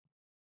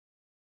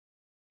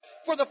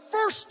for the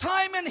first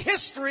time in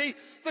history,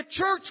 the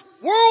church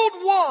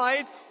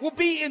worldwide will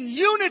be in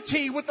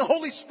unity with the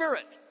Holy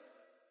Spirit.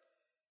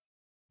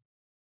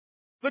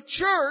 The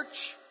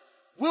church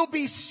will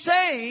be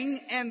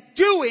saying and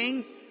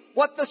doing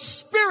what the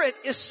Spirit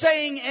is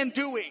saying and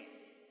doing.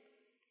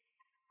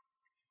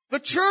 The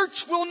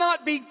church will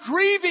not be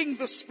grieving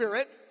the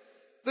Spirit.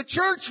 The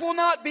church will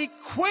not be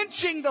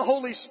quenching the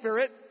Holy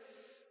Spirit.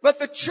 But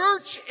the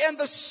church and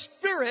the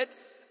Spirit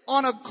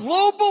on a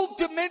global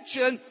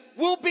dimension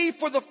will be,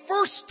 for the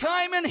first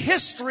time in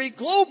history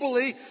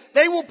globally,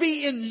 they will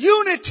be in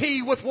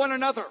unity with one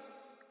another.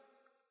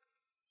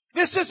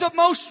 This is a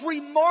most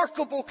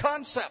remarkable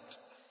concept.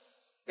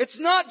 It's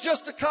not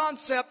just a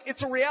concept,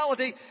 it's a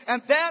reality,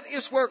 and that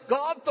is where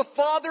God the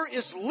Father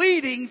is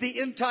leading the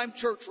end-time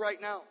church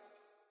right now.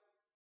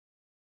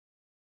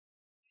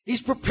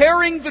 He's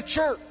preparing the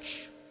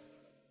church.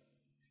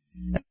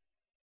 And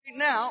right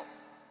now,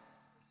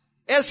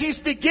 as He's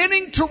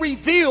beginning to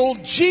reveal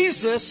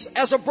Jesus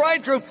as a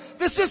bridegroom,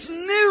 this is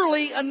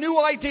nearly a new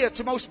idea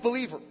to most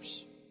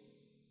believers.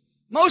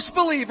 Most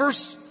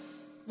believers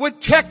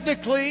would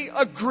technically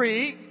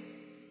agree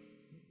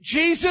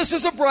Jesus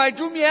is a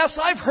bridegroom. Yes,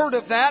 I've heard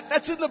of that.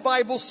 That's in the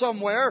Bible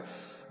somewhere.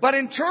 But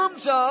in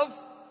terms of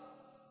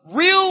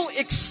real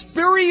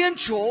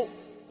experiential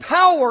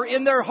power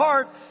in their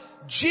heart,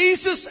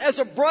 Jesus as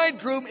a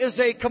bridegroom is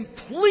a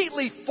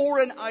completely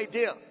foreign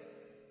idea.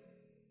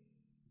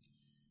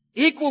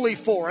 Equally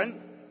foreign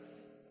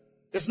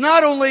is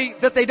not only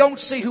that they don't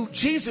see who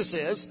Jesus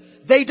is,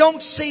 they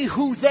don't see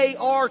who they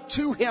are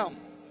to Him.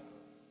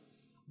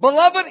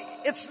 Beloved,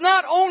 it's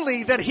not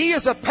only that He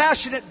is a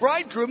passionate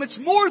bridegroom, it's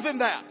more than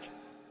that.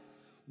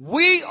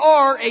 We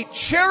are a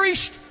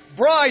cherished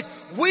bride.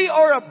 We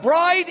are a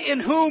bride in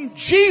whom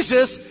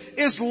Jesus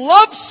is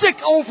lovesick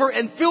over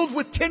and filled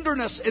with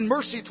tenderness and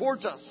mercy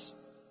towards us.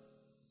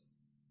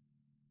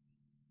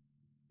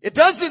 It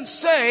doesn't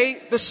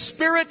say the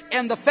Spirit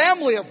and the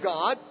family of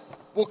God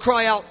will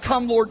cry out,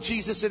 "Come, Lord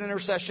Jesus," in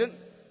intercession.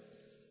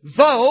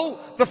 Though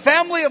the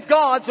family of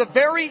God's a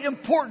very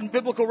important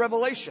biblical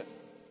revelation.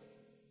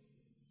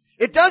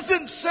 It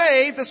doesn't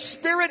say the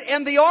Spirit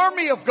and the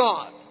army of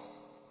God.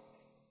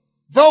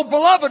 Though,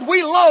 beloved,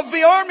 we love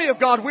the army of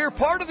God. We're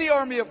part of the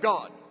army of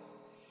God.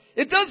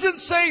 It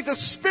doesn't say the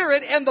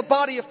Spirit and the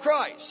body of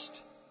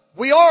Christ.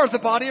 We are the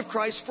body of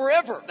Christ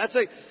forever. That's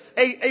a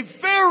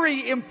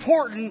very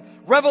important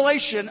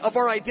revelation of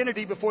our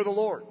identity before the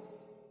Lord.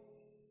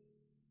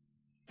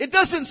 It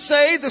doesn't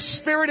say the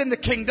Spirit and the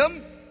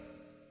kingdom.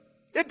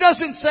 It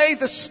doesn't say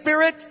the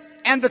Spirit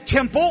and the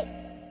temple.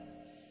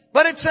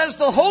 But it says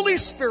the Holy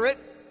Spirit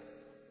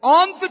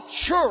on the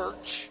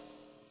church,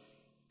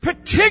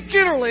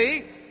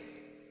 particularly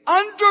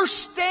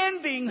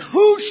understanding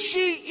who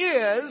she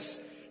is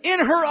in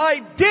her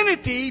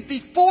identity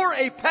before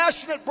a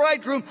passionate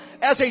bridegroom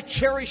as a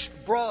cherished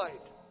bride.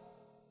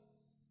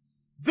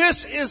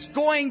 This is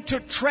going to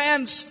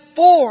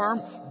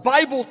transform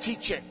Bible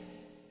teaching.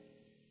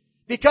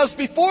 Because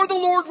before the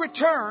Lord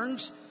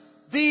returns,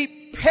 the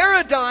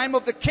paradigm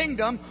of the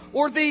kingdom,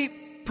 or the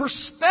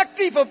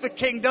perspective of the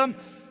kingdom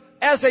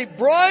as a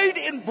bride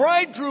and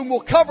bridegroom,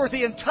 will cover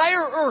the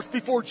entire earth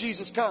before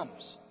Jesus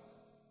comes.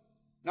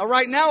 Now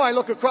right now I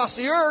look across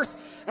the earth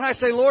and I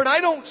say, Lord,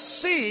 I don't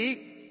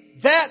see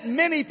that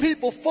many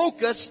people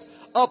focused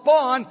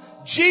upon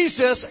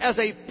Jesus as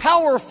a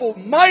powerful,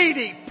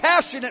 mighty,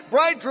 passionate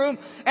bridegroom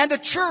and the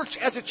church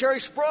as a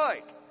cherished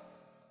bride.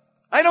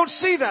 I don't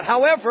see that.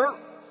 However,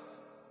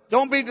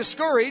 don't be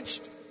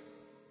discouraged,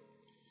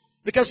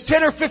 because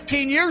 10 or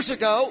 15 years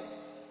ago,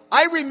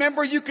 I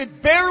remember you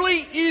could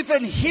barely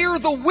even hear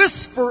the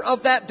whisper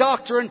of that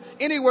doctrine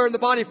anywhere in the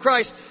body of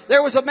Christ.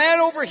 There was a man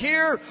over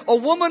here, a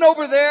woman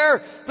over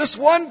there, this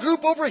one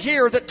group over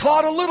here that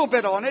taught a little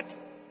bit on it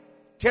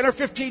 10 or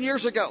 15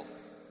 years ago.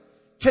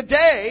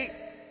 Today,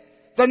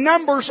 the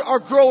numbers are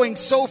growing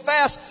so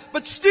fast,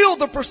 but still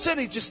the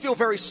percentage is still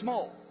very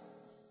small.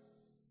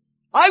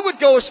 I would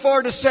go as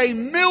far to say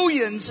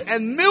millions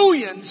and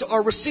millions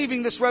are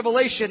receiving this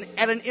revelation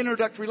at an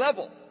introductory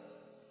level.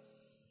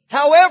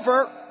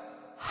 However,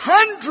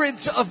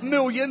 hundreds of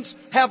millions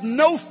have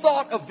no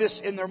thought of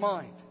this in their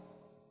mind.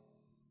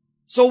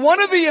 So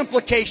one of the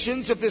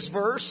implications of this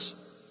verse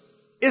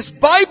is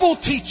Bible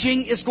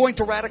teaching is going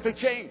to radically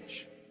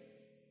change.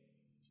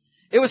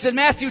 It was in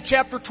Matthew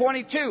chapter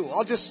 22.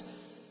 I'll just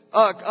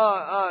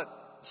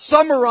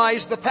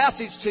summarize the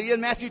passage to you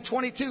in Matthew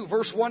 22,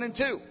 verse 1 and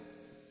 2.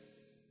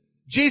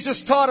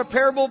 Jesus taught a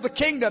parable of the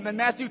kingdom in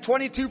Matthew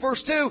 22,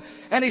 verse 2,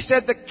 and He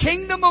said, the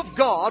kingdom of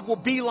God will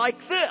be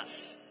like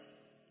this.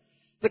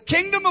 The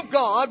kingdom of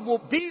God will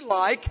be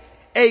like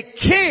a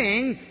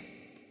king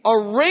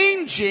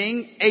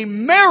arranging a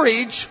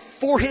marriage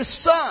for his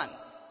son.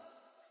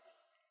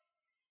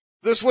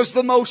 This was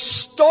the most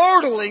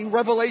startling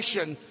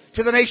revelation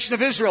to the nation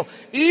of Israel,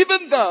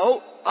 even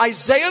though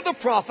Isaiah the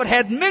prophet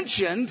had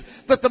mentioned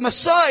that the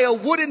Messiah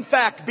would in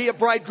fact be a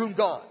bridegroom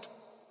God.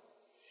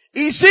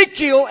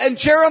 Ezekiel and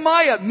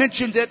Jeremiah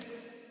mentioned it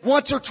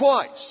once or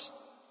twice.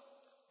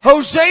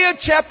 Hosea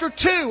chapter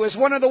 2 is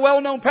one of the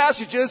well-known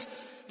passages,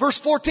 verse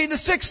 14 to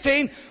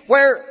 16,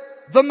 where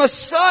the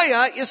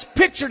Messiah is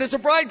pictured as a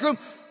bridegroom.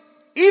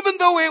 Even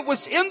though it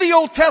was in the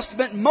Old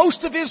Testament,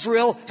 most of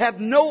Israel had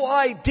no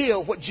idea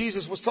what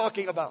Jesus was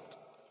talking about.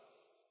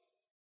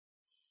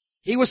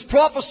 He was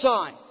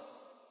prophesying.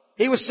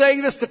 He was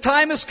saying this, the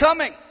time is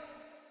coming.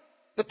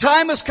 The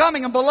time is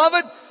coming. And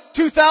beloved,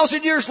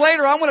 2,000 years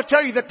later, I want to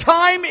tell you, the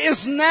time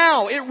is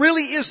now. It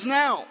really is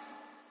now.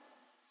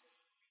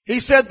 He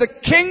said, the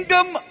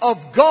kingdom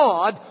of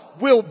God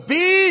will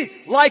be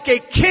like a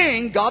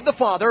king, God the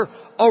Father,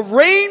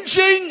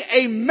 arranging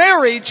a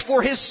marriage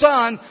for His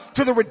Son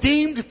to the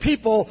redeemed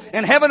people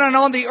in heaven and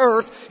on the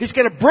earth. He's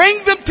going to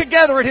bring them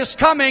together at His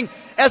coming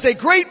as a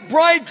great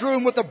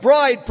bridegroom with a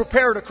bride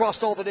prepared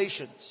across all the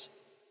nations.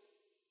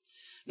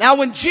 Now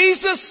when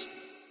Jesus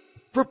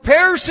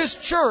prepares His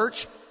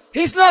church,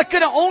 He's not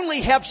going to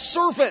only have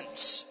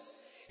servants.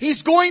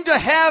 He's going to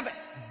have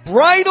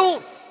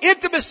bridal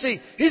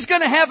intimacy. He's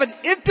going to have an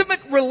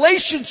intimate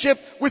relationship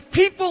with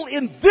people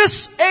in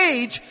this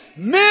age,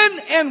 men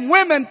and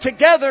women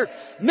together.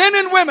 Men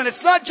and women.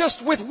 It's not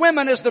just with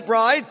women as the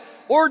bride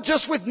or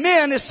just with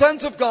men as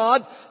sons of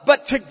God,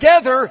 but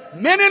together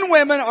men and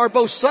women are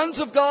both sons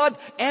of God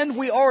and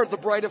we are the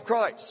bride of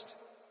Christ.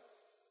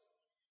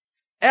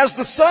 As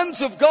the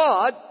sons of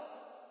God,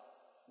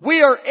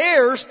 we are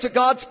heirs to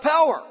God's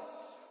power.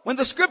 When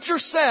the Scripture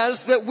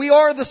says that we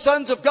are the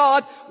sons of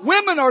God,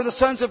 women are the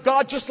sons of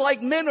God just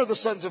like men are the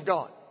sons of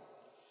God.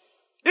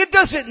 It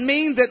doesn't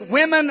mean that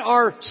women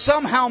are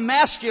somehow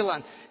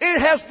masculine.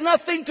 It has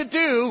nothing to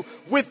do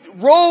with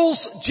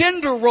roles,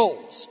 gender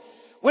roles.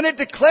 When it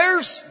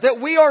declares that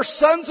we are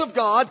sons of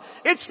God,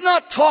 it's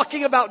not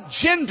talking about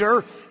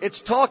gender. It's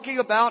talking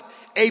about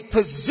a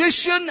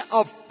position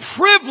of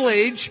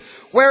privilege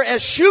where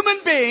as human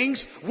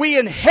beings we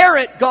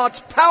inherit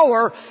God's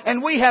power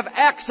and we have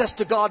access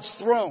to God's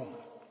throne.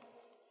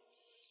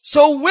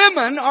 So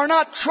women are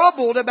not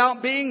troubled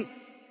about being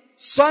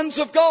sons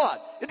of God.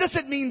 It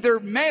doesn't mean they're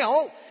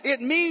male.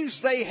 It means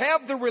they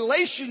have the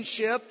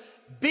relationship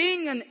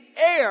being an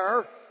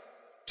heir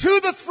to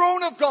the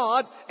throne of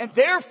God, and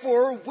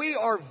therefore we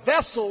are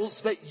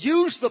vessels that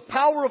use the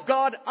power of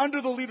God under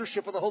the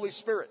leadership of the Holy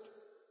Spirit.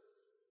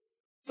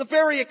 It's a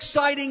very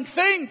exciting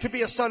thing to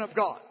be a son of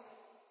God.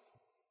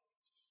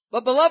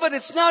 But beloved,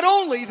 it's not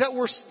only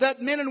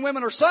that men and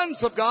women are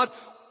sons of God,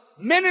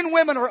 men and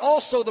women are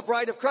also the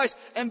bride of Christ.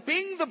 And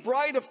being the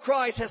bride of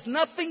Christ has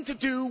nothing to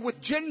do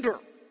with gender.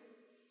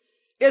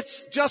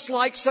 It's just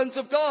like sons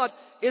of God.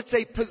 It's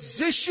a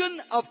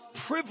position of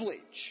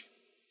privilege.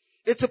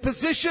 It's a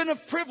position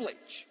of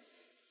privilege.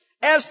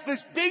 As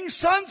being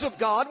sons of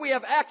God, we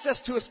have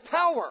access to His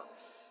power.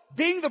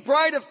 Being the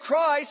bride of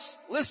Christ,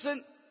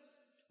 listen,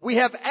 we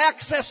have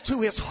access to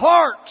His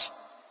heart.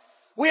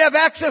 We have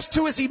access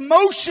to His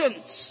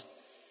emotions.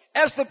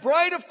 As the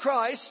bride of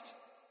Christ,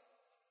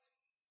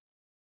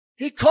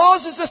 He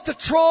causes us to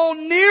draw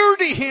near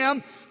to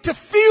Him to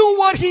feel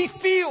what He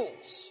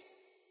feels.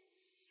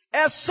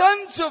 As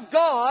sons of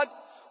God,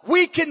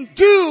 we can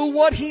do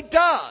what He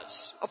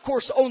does. Of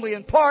course, only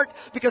in part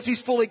because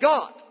He's fully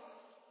God.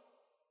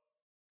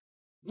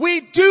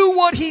 We do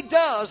what He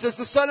does as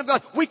the Son of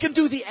God. We can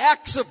do the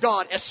acts of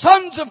God as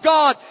sons of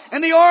God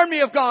and the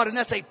army of God. And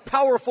that's a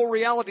powerful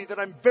reality that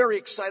I'm very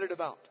excited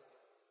about.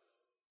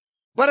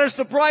 But as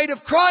the bride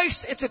of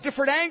Christ, it's a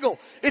different angle.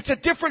 It's a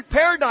different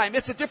paradigm.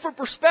 It's a different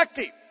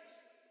perspective.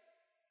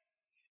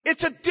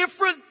 It's a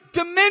different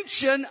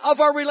dimension of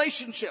our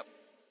relationship.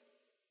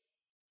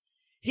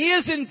 He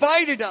has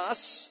invited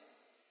us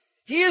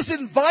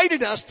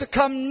to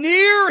come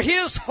near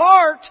His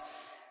heart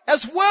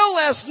as well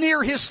as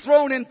near His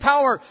throne in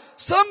power.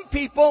 Some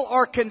people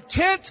are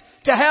content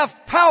to have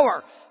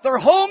power. Their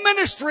whole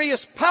ministry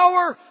is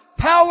power,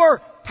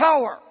 power,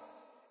 power.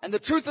 And the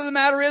truth of the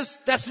matter is,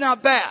 that's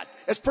not bad.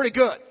 It's pretty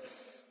good.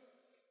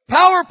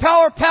 Power,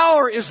 power,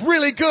 power is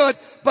really good,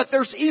 but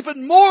there's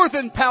even more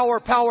than power,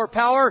 power,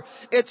 power.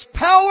 It's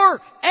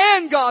power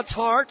and God's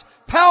heart.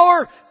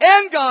 Power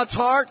and God's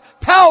heart.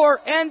 Power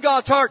and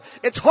God's heart.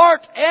 It's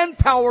heart and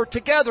power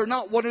together,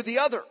 not one or the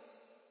other.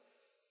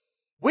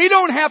 We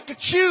don't have to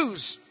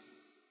choose.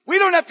 We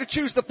don't have to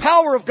choose the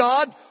power of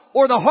God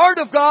or the heart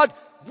of God.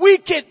 We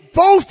get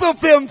both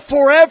of them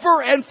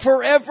forever and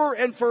forever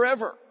and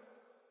forever.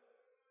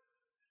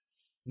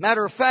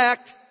 Matter of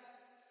fact,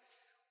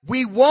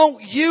 we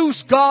won't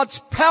use God's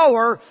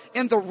power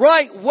in the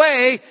right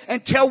way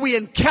until we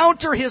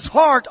encounter His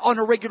heart on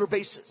a regular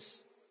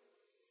basis.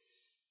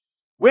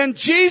 When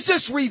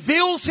Jesus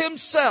reveals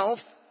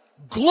Himself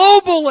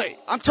globally,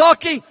 I'm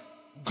talking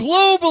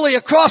globally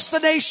across the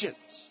nations.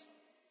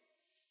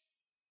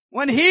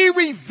 When He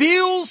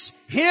reveals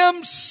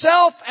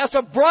Himself as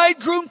a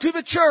bridegroom to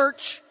the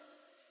church,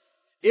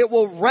 it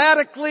will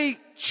radically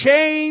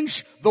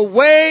change the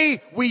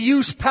way we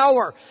use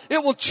power.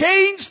 It will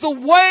change the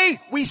way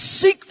we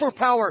seek for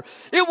power.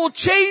 It will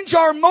change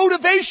our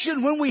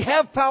motivation when we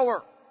have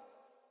power.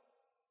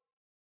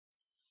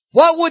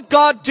 What would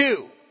God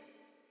do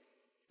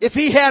if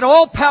He had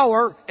all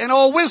power and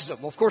all wisdom?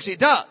 Well, of course He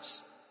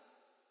does.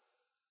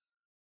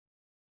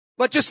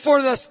 But just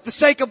for the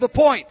sake of the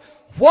point,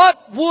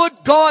 what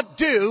would God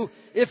do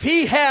if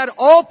He had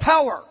all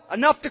power,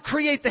 enough to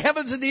create the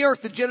heavens and the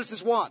earth in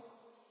Genesis 1?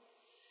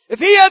 If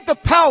He had the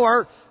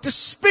power to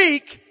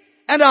speak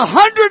and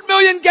 100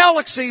 million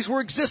galaxies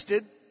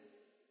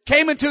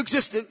came into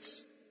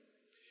existence,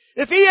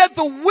 if He had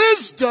the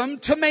wisdom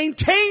to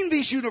maintain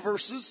these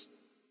universes,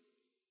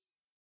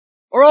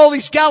 or all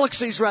these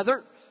galaxies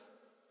rather,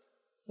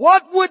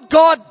 what would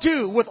God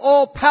do with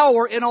all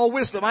power and all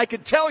wisdom? I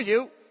can tell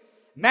you,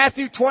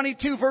 Matthew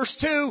 22 verse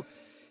 2,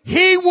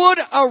 He would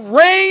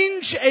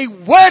arrange a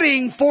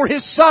wedding for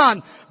His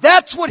Son.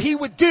 That's what He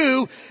would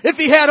do. If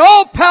He had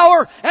all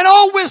power and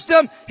all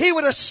wisdom, He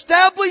would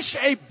establish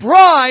a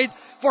bride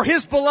for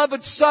His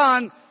beloved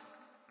Son,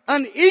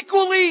 an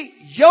equally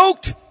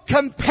yoked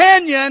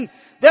companion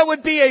that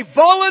would be a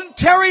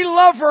voluntary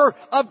lover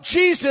of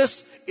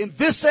Jesus in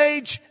this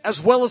age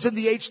as well as in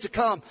the age to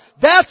come.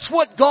 That's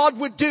what God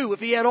would do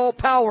if He had all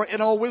power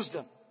and all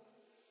wisdom.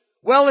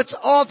 Well, it's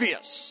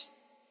obvious.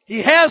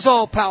 He has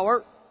all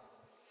power.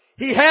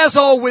 He has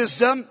all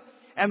wisdom.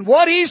 And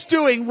what He's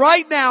doing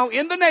right now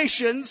in the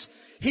nations,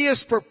 He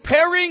is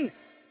preparing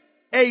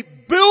 1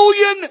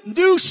 billion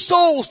new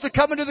souls to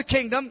come into the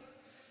kingdom,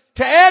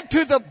 to add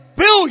to the 1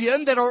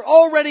 billion that are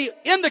already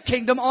in the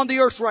kingdom on the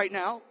earth right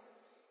now.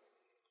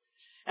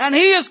 And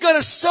He is going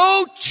to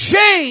so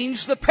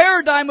change the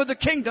paradigm of the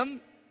kingdom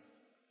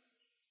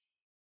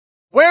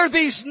where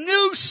these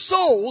new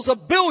souls,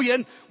 1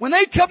 billion, when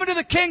they come into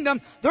the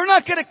kingdom, they're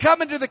not going to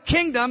come into the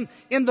kingdom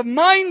in the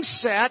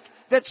mindset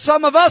that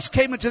some of us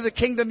came into the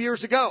kingdom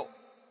years ago.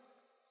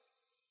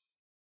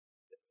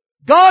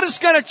 God is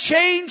going to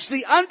change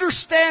the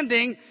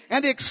understanding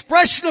and the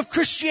expression of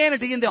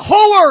Christianity in the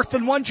whole earth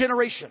in one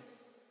generation.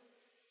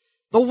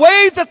 The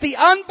way that the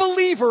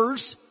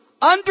unbelievers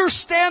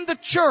understand the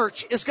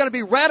church is going to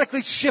be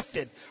radically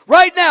shifted.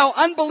 Right now,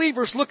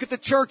 unbelievers look at the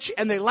church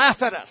and they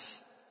laugh at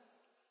us.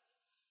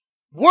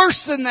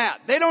 Worse than that.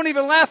 They don't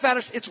even laugh at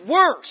us. It's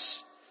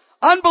worse.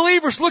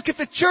 Unbelievers look at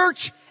the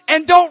church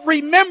and don't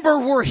remember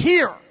we're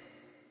here.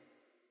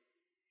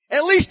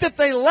 At least if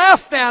they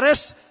laughed at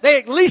us, they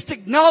at least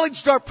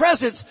acknowledged our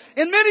presence.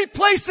 In many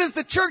places,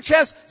 the church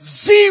has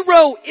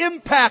zero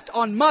impact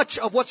on much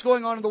of what's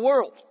going on in the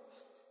world.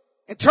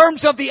 In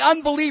terms of the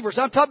unbelievers,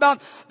 I'm talking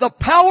about the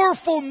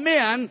powerful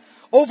men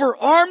over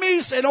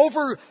armies and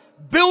over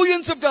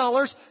billions of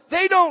dollars.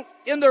 They don't,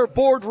 in their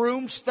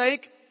boardrooms,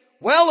 think,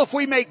 well, if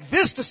we make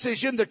this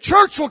decision, the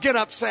church will get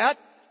upset.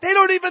 They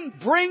don't even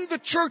bring the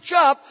church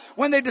up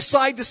when they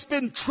decide to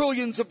spend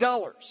trillions of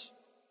dollars.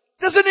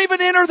 Doesn't even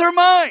enter their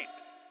mind.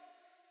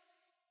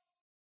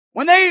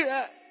 When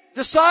they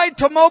decide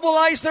to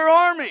mobilize their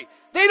army,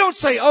 they don't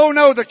say, oh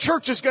no, the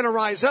church is going to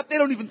rise up. They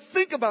don't even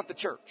think about the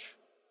church.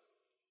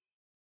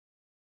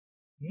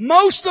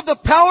 Most of the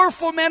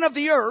powerful men of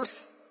the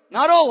earth,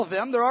 not all of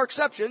them, there are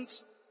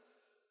exceptions,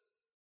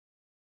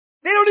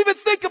 they don't even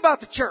think about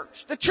the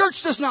church. The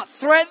church does not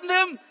threaten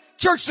them.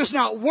 Church does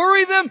not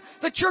worry them.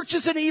 The church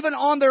isn't even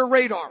on their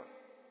radar.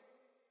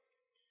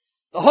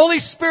 The Holy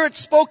Spirit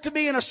spoke to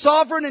me in a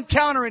sovereign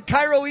encounter in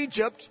Cairo,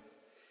 Egypt,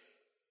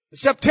 in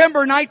September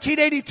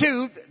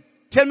 1982.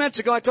 10 minutes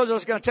ago, I told you I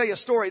was going to tell you a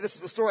story. This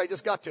is the story. I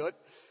just got to it.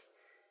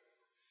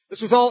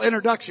 This was all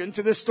introduction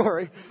to this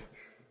story.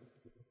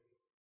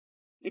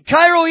 In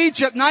Cairo,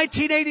 Egypt,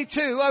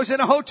 1982, I was in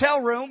a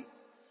hotel room,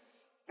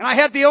 and I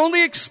had the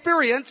only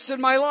experience in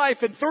my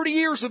life in 30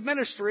 years of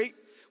ministry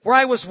where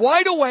I was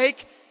wide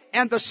awake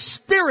and the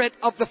spirit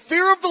of the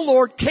fear of the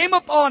Lord came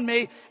upon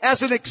me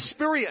as an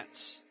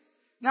experience.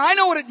 Now, I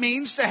know what it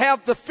means to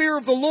have the fear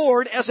of the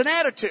Lord as an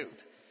attitude.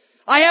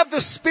 I have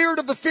the spirit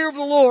of the fear of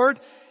the Lord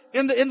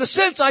in the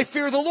sense I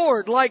fear the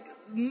Lord, like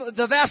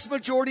the vast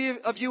majority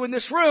of you in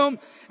this room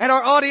and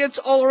our audience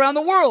all around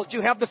the world.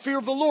 You have the fear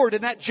of the Lord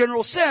in that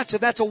general sense,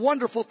 and that's a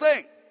wonderful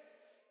thing.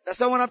 That's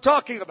not what I'm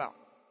talking about.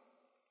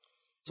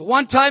 It's a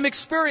one-time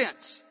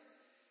experience.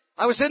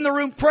 I was in the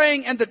room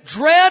praying, and the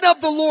dread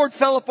of the Lord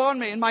fell upon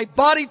me, and my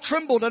body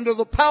trembled under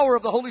the power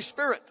of the Holy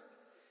Spirit.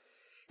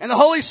 And the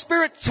Holy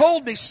Spirit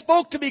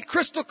spoke to me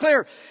crystal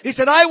clear. He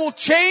said, I will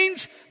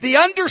change the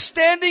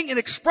understanding and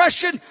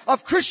expression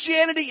of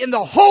Christianity in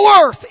the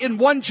whole earth in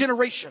one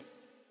generation.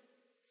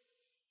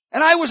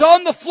 And I was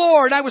on the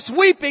floor and I was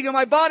weeping and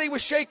my body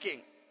was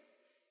shaking.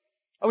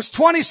 I was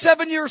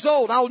 27 years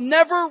old.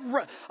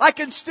 I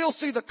can still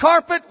see the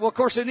carpet. Well, of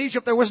course, in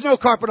Egypt, there was no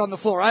carpet on the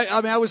floor.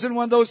 I was in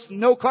one of those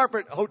no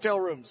carpet hotel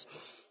rooms.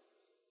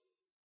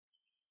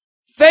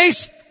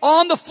 Face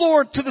on the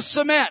floor to the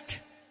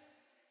cement.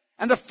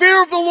 And the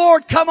fear of the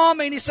Lord come on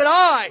me, and He said,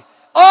 I,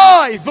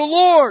 the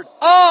Lord,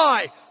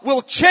 I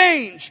will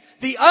change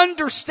the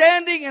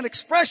understanding and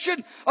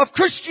expression of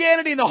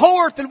Christianity in the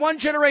whole earth in one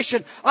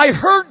generation. I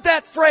heard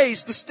that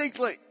phrase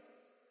distinctly.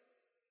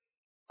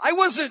 I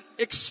wasn't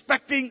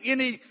expecting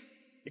any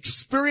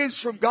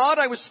experience from God.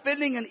 I was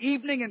spending an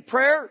evening in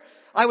prayer.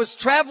 I was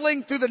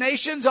traveling through the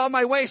nations on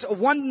my way, a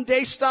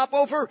one-day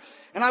stopover,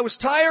 and I was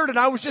tired, and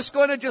I was just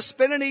going to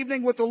spend an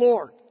evening with the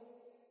Lord.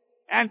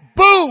 And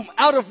boom,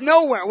 out of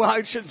nowhere, well,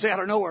 I shouldn't say out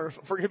of nowhere,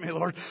 forgive me,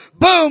 Lord.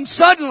 Boom,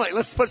 suddenly,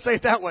 say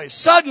it that way,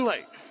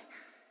 suddenly,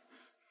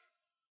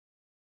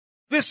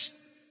 this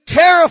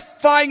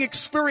terrifying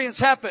experience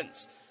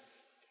happens.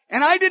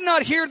 And I did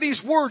not hear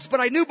these words, but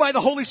I knew by the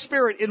Holy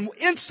Spirit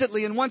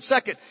instantly in 1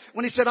 second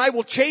when He said, I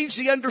will change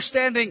the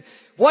understanding.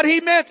 What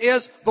He meant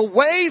is the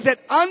way that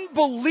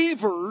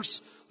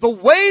unbelievers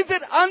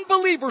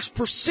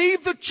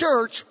perceive the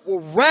church will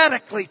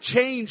radically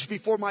change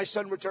before my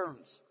Son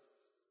returns.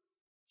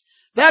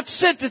 That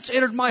sentence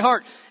entered my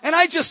heart. And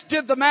I just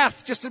did the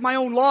math just in my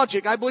own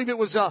logic. I believe it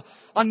was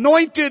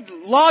anointed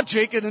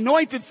logic and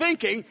anointed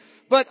thinking.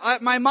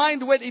 But my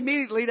mind went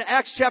immediately to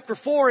Acts chapter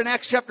 4 and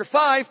Acts chapter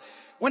 5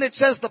 when it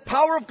says the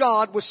power of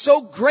God was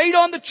so great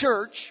on the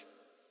church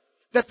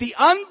that the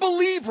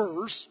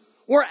unbelievers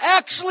were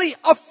actually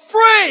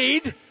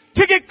afraid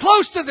to get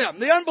close to them.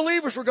 The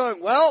unbelievers were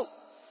going, well,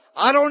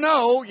 I don't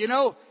know,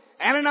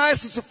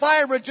 Ananias and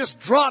Sapphira had just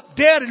dropped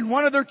dead in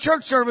one of their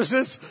church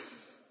services.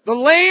 The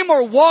lame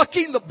are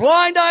walking, the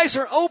blind eyes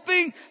are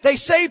opening, they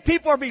say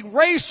people are being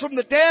raised from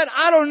the dead.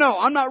 I don't know.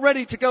 I'm not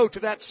ready to go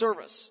to that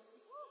service.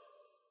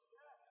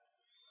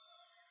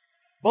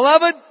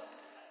 Beloved,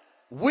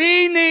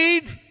 we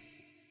need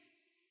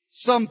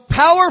some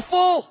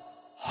powerful,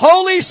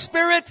 Holy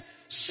Spirit,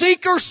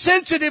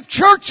 seeker-sensitive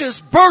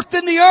churches birthed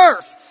in the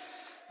earth.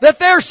 That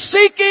they're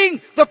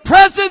seeking the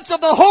presence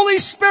of the Holy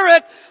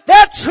Spirit.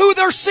 That's who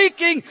they're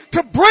seeking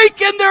to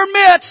break in their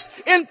midst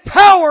in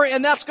power,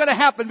 and that's going to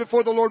happen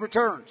before the Lord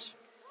returns.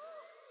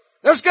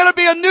 There's going to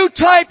be a new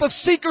type of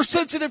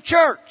seeker-sensitive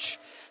church.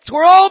 It's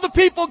where all the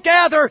people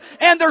gather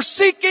and they're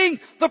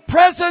seeking the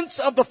presence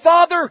of the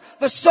Father,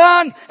 the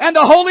Son, and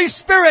the Holy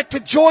Spirit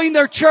to join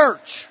their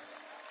church.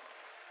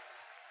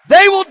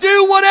 They will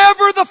do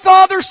whatever the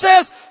Father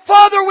says.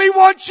 Father, we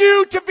want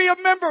you to be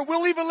a member.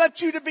 We'll even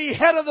let you to be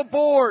head of the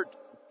board.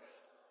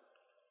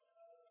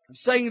 I'm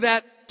saying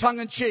that tongue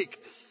in cheek.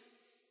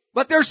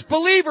 But there's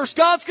believers.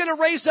 God's going to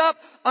raise up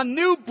a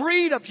new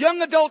breed of young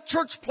adult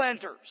church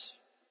planters.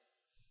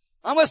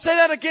 I'm going to say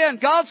that again.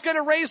 God's going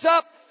to raise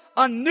up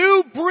a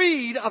new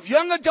breed of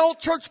young adult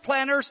church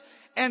planters,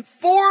 and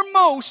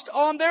foremost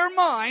on their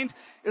mind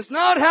is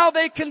not how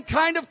they can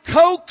kind of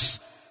coax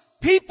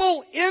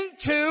people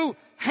into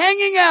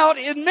hanging out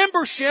in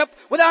membership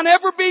without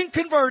ever being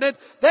converted.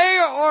 They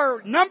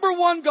are number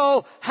one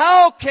goal.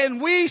 How can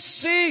we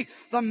see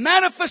the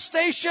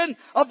manifestation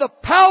of the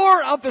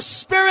power of the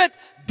Spirit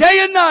day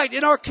and night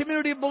in our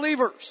community of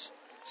believers?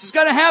 This is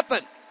going to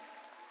happen.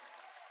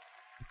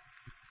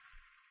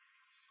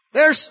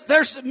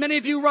 There's many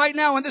of you right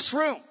now in this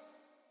room.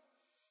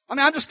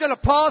 I'm just going to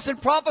pause and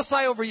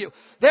prophesy over you.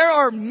 There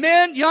are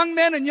young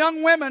men and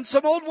young women,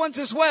 some old ones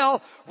as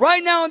well,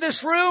 right now in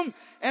this room,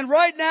 and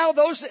right now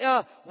those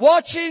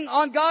watching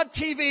on God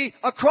TV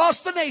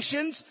across the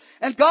nations,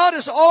 and God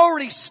has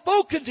already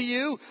spoken to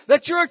you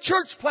that you're a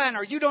church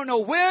planter. You don't know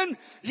when,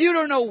 you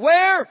don't know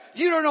where,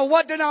 you don't know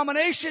what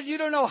denomination, you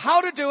don't know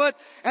how to do it,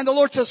 and the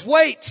Lord says,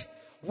 wait,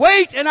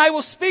 and I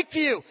will speak to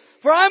you.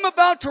 For I'm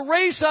about to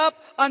raise up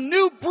a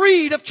new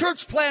breed of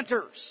church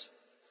planters.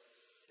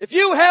 If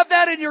you have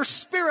that in your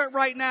spirit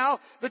right now,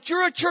 that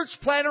you're a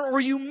church planter, or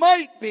you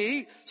might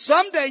be,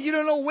 someday, you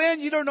don't know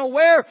when, you don't know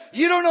where,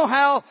 you don't know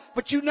how,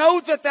 but you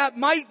know that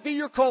might be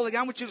your calling.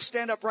 I want you to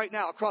stand up right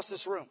now across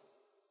this room.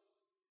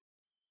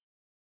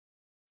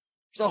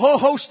 There's a whole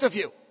host of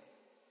you.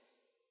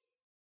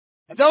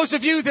 And those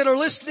of you that are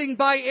listening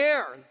by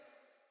air,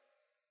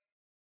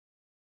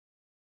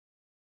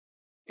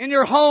 in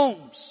your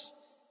homes,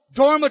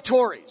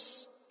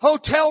 dormitories,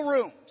 hotel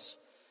rooms,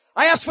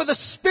 I ask for the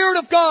Spirit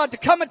of God to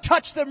come and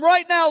touch them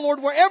right now,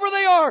 Lord, wherever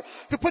they are,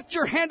 to put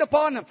your hand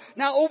upon them.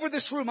 Now, over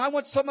this room, I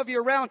want some of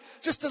you around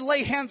just to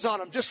lay hands on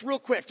them, just real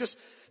quick, just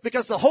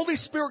because the Holy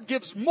Spirit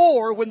gives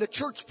more when the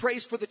church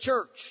prays for the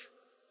church.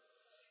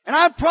 And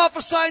I'm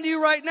prophesying to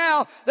you right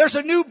now, there's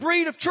a new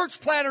breed of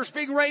church planters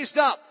being raised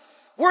up.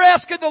 We're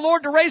asking the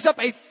Lord to raise up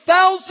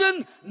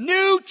 1,000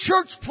 new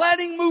church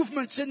planting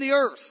movements in the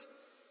earth.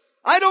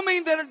 I don't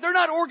mean that they're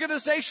not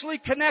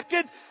organizationally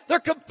connected. They're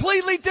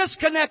completely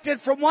disconnected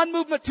from one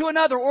movement to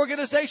another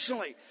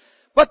organizationally.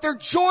 But they're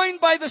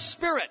joined by the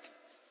Spirit.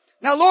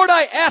 Now, Lord,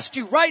 I ask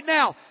you right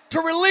now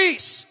to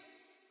release,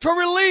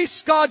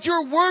 God,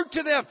 your word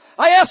to them.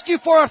 I ask you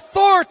for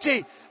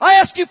authority. I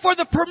ask you for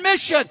the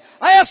permission.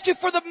 I ask you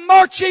for the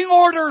marching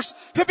orders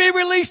to be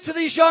released to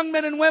these young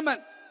men and women.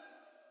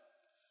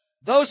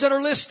 Those that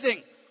are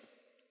listening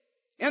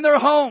in their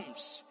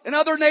homes, in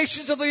other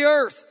nations of the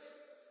earth,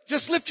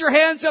 just lift your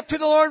hands up to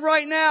the Lord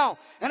right now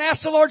and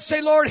ask the Lord,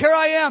 say, Lord, here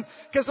I am.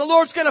 Because the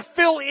Lord's going to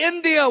fill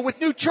India with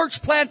new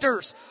church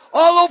planters.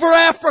 All over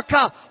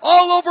Africa,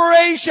 all over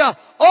Asia,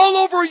 all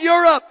over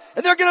Europe.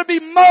 And they're going to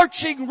be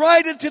marching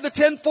right into the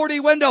 1040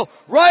 window,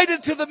 right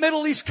into the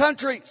Middle East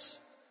countries.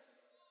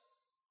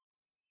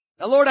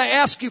 Now, Lord, I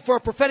ask you for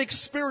a prophetic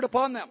spirit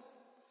upon them.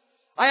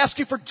 I ask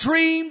you for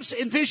dreams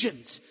and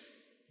visions.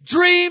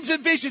 dreams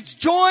and visions.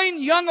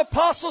 Join young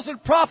apostles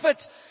and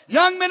prophets,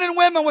 young men and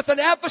women with an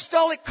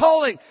apostolic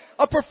calling,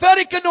 a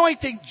prophetic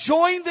anointing.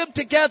 Join them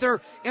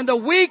together in the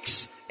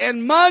weeks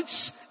and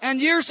months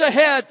and years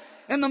ahead.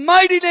 In the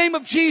mighty name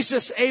of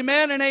Jesus,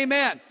 amen and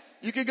amen.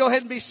 You can go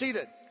ahead and be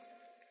seated.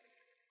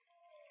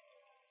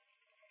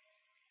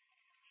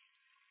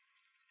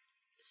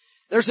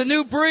 There's a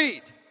new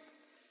breed.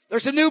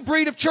 There's a new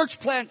breed of church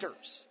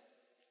planters.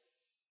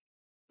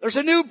 There's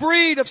a new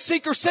breed of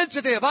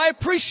seeker-sensitive. I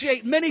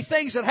appreciate many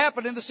things that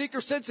happen in the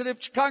seeker-sensitive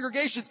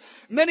congregations.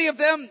 Many of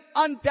them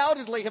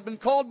undoubtedly have been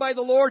called by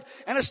the Lord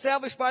and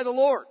established by the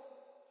Lord.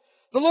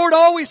 The Lord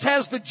always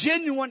has the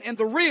genuine and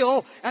the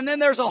real, and then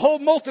there's a whole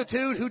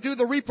multitude who do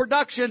the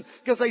reproduction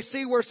because they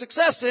see where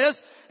success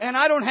is, and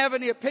I don't have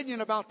any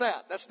opinion about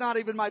that. That's not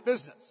even my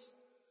business.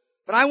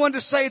 But I want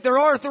to say there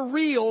are the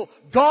real,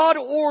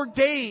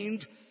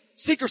 God-ordained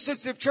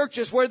seeker-sensitive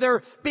churches where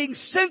they're being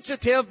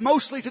sensitive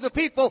mostly to the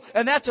people,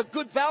 and that's a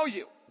good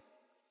value.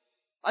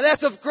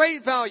 That's of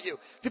great value,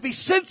 to be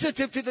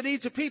sensitive to the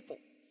needs of people.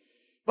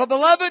 But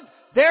beloved,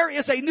 there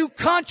is a new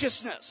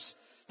consciousness.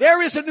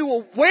 There is a new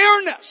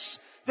awareness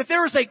that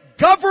there is a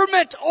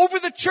government over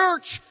the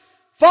church.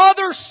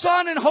 Father,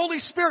 Son, and Holy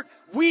Spirit.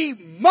 We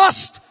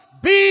must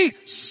be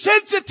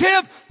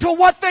sensitive to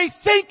what they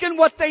think and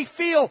what they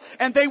feel,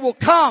 and they will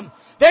come.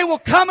 They will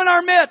come in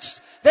our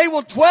midst. They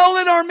will dwell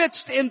in our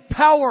midst in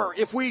power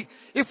if we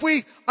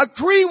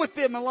agree with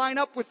them and line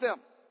up with them.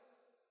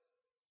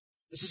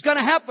 This is going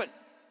to happen.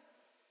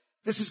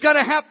 This is going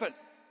to happen.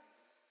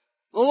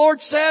 The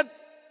Lord said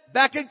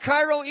back in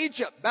Cairo,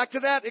 Egypt, back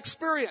to that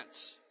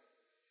experience,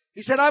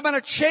 He said, I'm going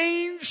to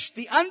change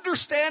the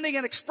understanding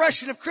and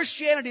expression of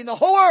Christianity in the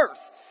whole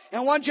earth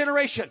in one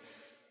generation.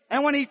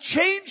 And when He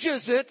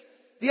changes it,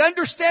 the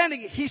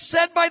understanding, He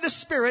said by the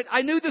Spirit,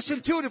 I knew this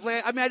intuitively.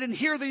 I didn't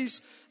hear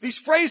these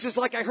phrases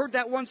like I heard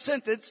that one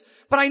sentence,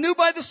 but I knew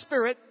by the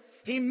Spirit,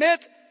 He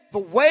meant the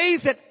way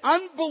that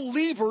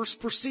unbelievers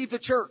perceive the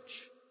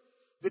church.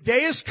 The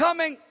day is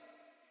coming.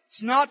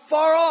 It's not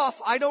far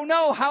off. I don't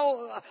know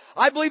how.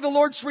 I believe the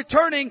Lord's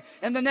returning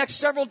in the next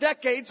several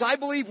decades. I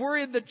believe we're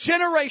in the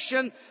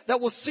generation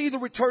that will see the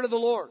return of the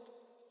Lord.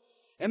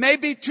 It may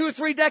be 2 or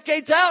 3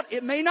 decades out.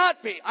 It may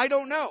not be. I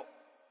don't know.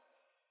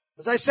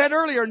 As I said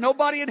earlier,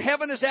 nobody in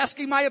heaven is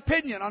asking my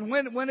opinion on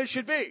when it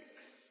should be.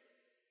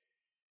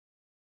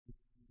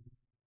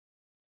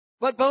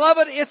 But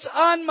beloved, it's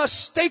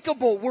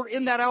unmistakable we're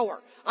in that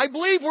hour. I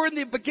believe we're in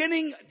the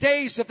beginning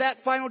days of that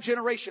final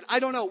generation. I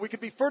don't know. We could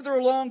be further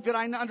along than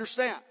I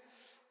understand.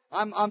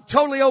 I'm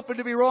totally open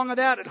to be wrong on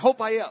that and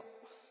hope I am.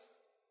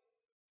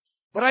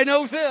 But I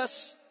know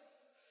this.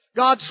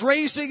 God's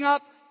raising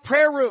up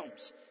prayer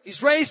rooms.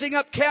 He's raising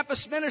up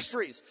campus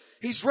ministries.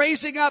 He's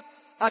raising up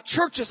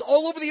churches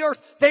all over the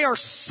earth. They are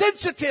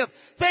sensitive.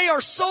 They are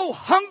so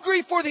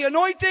hungry for the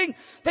anointing.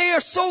 They are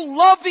so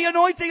love the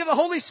anointing of the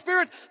Holy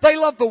Spirit. They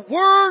love the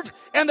Word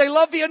and they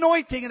love the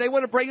anointing, and they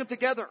want to bring them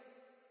together.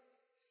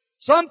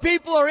 Some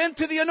people are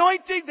into the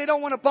anointing. They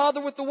don't want to bother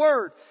with the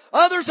Word.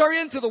 Others are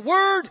into the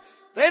Word.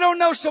 They don't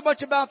know so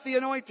much about the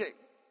anointing.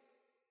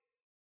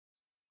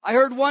 I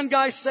heard one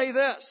guy say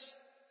this,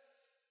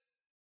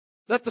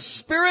 that the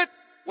Spirit,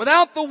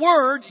 without the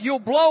Word, you'll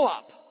blow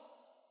up.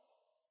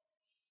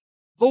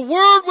 The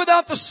Word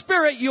without the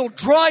Spirit, you'll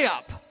dry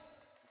up.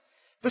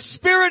 The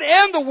Spirit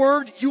and the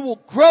Word, you will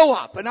grow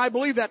up. And I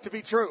believe that to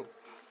be true.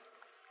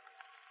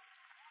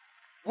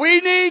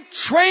 We need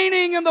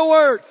training in the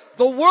Word.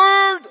 The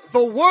Word,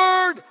 the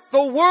Word,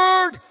 the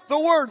Word, the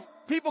Word.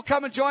 People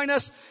come and join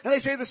us and they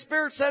say, the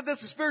Spirit said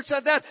this, the Spirit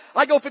said that.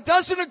 I go, if it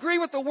doesn't agree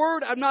with the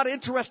Word, I'm not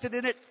interested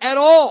in it at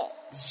all.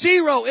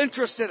 Zero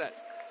interest in it.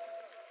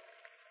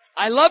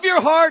 I love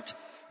your heart.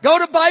 Go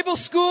to Bible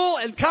school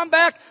and come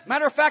back.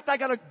 Matter of fact, I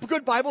got a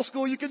good Bible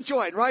school you can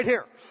join right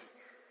here.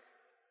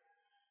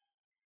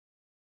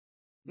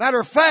 Matter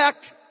of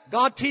fact,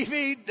 God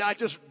TV, that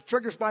just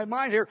triggers my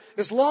mind here,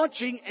 is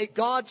launching a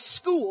God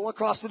school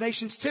across the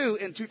nations too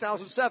in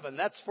 2007.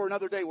 That's for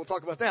another day. We'll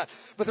talk about that.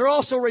 But they're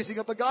also raising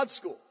up a God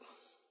school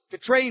to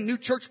train new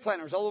church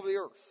planters all over the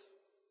earth.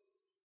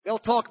 They'll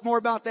talk more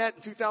about that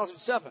in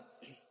 2007.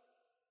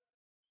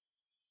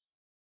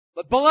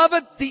 But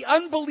beloved, the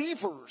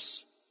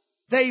unbelievers,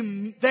 they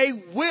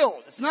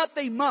will. It's not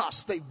they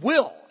must. They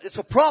will. It's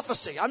a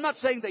prophecy. I'm not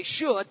saying they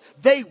should.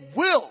 They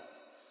will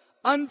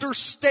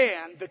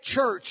understand the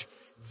church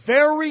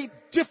very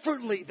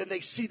differently than they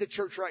see the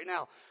church right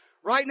now.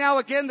 Right now,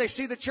 again, they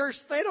see the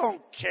church. They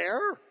don't care.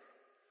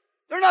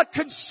 They're not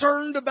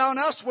concerned about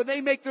us when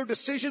they make their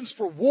decisions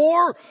for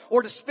war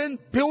or to spend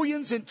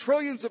billions and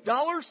trillions of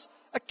dollars.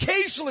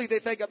 Occasionally they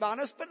think about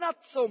us, but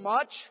not so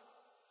much.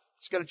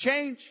 It's going to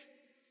change.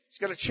 It's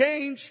going to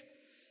change.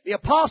 The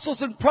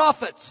apostles and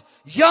prophets,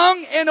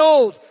 young and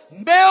old,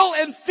 male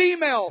and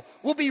female,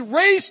 will be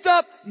raised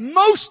up.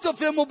 Most of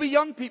them will be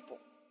young people.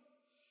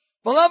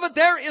 Beloved,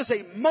 there is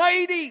a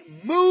mighty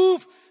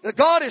move that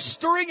God is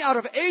stirring out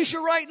of Asia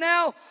right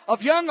now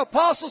of young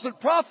apostles and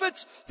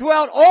prophets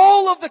throughout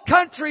all of the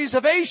countries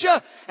of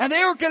Asia, and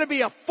they are going to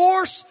be a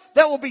force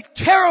that will be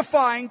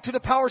terrifying to the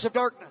powers of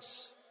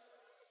darkness.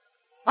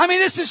 I mean,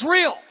 this is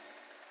real.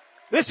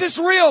 This is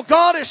real.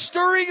 God is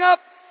stirring up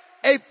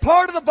a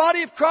part of the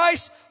body of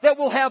Christ that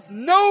will have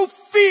no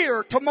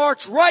fear to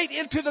march right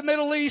into the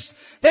Middle East.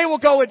 They will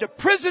go into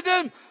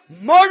prisondom,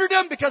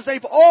 martyrdom, because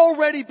they've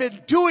already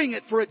been doing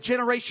it for a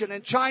generation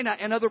in China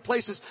and other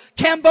places,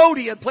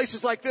 Cambodia and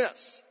places like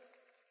this.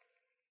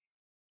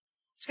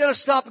 It's going to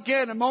stop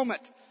again in a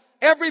moment.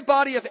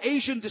 Everybody of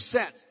Asian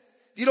descent,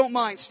 if you don't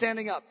mind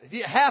standing up. If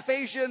you're half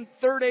Asian,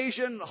 third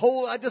Asian,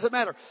 whole, it doesn't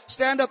matter.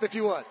 Stand up if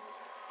you would.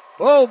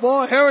 Oh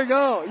boy, here we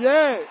go.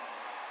 Yay.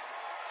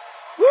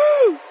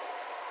 Woo!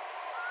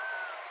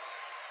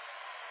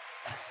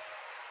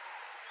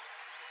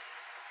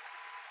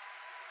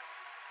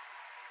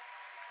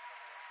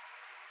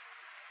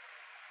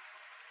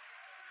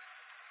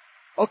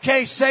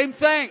 Okay, same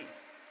thing.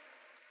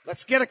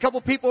 Let's get a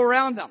couple people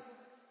around them.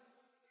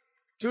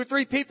 2 or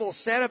 3 people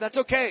stand up. That's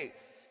okay.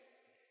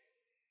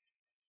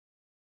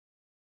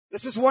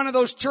 This is one of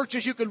those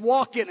churches you can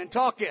walk in and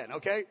talk in,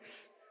 okay?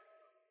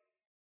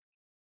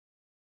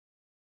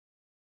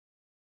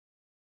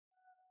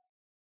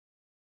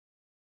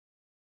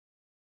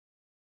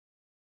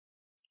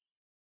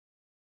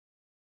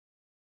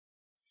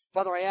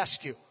 Father, I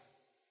ask you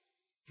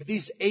for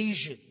these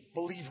Asian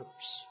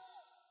believers.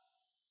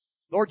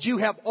 Lord, you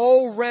have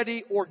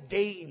already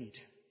ordained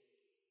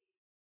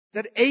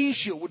that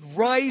Asia would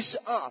rise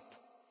up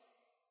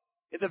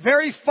in the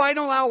very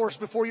final hours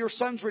before your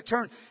Son's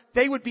return.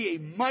 They would be a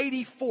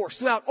mighty force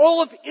throughout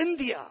all of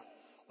India,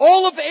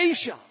 all of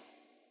Asia.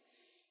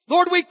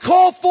 Lord, we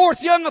call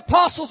forth young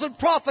apostles and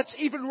prophets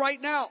even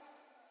right now.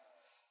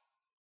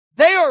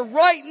 They are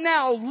right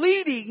now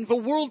leading the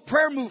world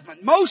prayer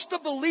movement. Most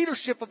of the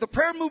leadership of the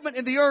prayer movement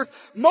in the earth,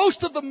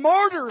 most of the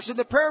martyrs in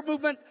the prayer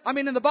movement,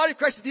 in the body of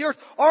Christ in the earth,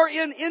 are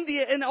in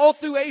India and all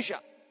through Asia.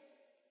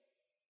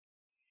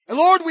 And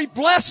Lord, we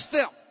bless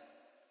them.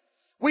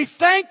 We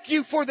thank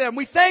you for them.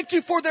 We thank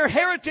you for their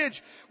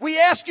heritage. We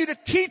ask you to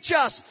teach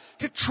us,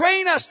 to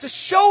train us, to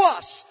show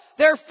us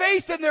their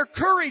faith and their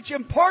courage.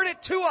 Impart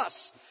it to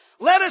us.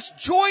 Let us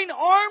join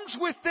arms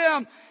with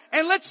them.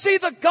 And let's see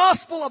the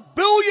gospel, 1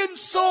 billion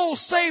souls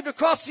saved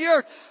across the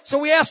earth. So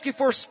we ask you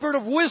for a spirit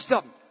of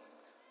wisdom,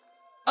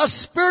 a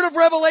spirit of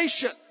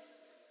revelation.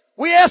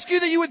 We ask you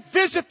that you would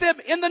visit them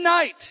in the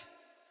night.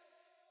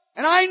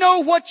 And I know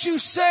what you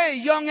say,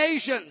 young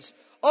Asians.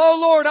 Oh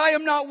Lord, I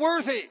am not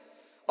worthy.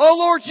 Oh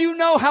Lord, you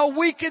know how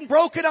weak and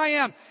broken I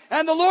am.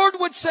 And the Lord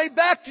would say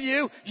back to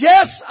you,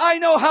 yes, I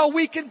know how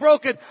weak and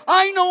broken.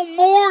 I know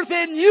more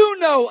than you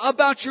know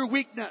about your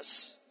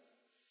weakness.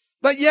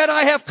 But yet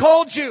I have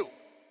called you.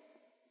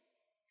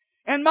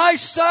 And my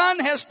Son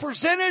has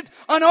presented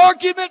an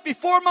argument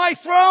before my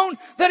throne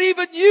that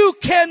even you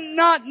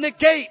cannot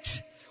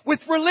negate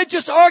with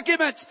religious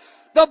arguments.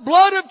 The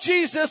blood of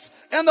Jesus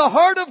and the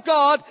heart of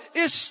God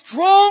is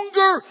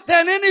stronger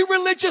than any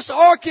religious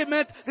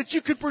argument that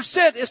you could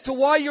present as to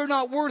why you're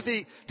not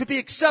worthy to be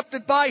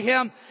accepted by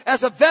Him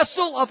as a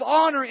vessel of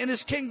honor in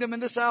His kingdom in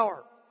this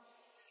hour.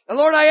 And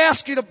Lord, I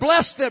ask you to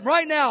bless them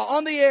right now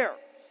on the air.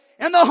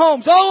 In the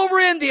homes, all over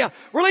India.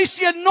 Release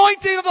the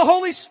anointing of the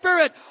Holy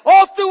Spirit.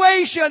 All through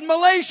Asia and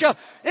Malaysia.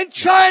 In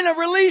China,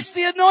 release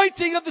the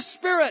anointing of the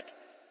Spirit.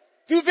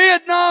 Through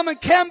Vietnam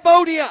and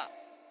Cambodia.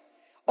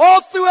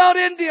 All throughout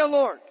India,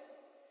 Lord.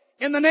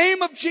 In the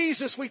name of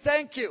Jesus, we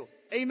thank you.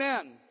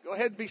 Amen. Go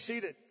ahead and be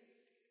seated.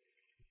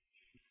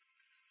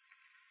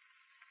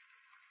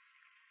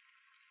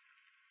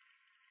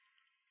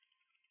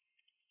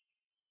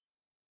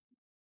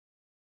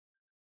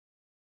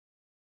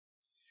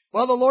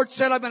 Well, the Lord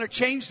said, I'm going to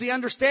change the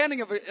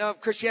understanding of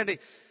Christianity.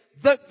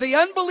 The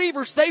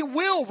unbelievers, they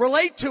will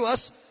relate to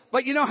us,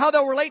 but you know how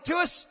they'll relate to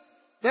us?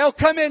 They'll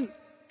come in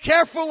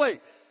carefully.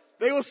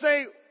 They will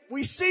say,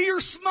 we see your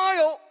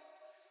smile.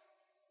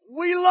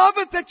 We love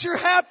it that you're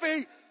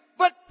happy,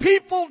 but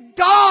people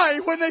die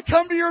when they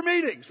come to your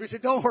meetings. We say,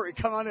 don't worry,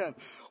 come on in.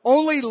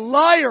 Only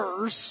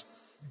liars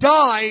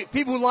die,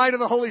 people who lie to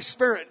the Holy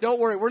Spirit. Don't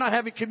worry, we're not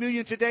having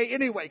communion today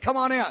anyway. Come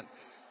on in.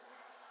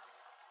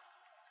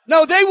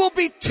 No, they will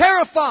be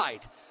terrified,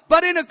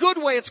 but in a good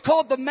way. It's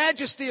called the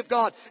majesty of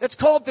God. It's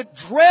called the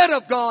dread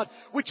of God,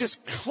 which is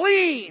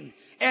clean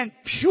and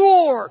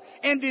pure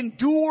and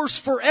endures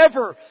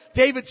forever,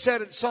 David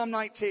said in Psalm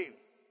 19.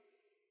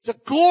 It's a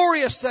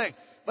glorious thing.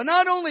 But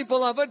not only,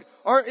 beloved,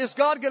 is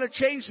God going to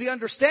change the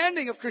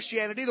understanding of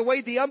Christianity, the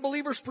way the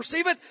unbelievers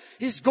perceive it,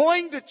 He's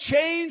going to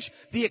change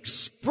the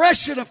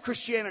expression of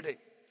Christianity.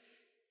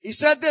 He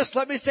said this,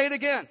 let me say it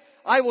again.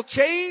 I will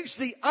change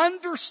the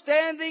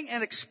understanding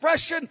and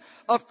expression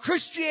of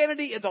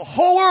Christianity in the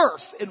whole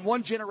earth in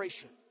one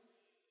generation.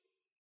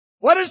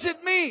 What does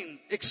it mean,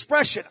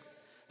 expression?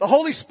 The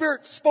Holy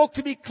Spirit spoke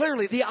to me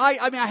clearly.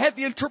 I had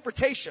the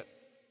interpretation.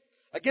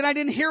 Again, I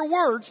didn't hear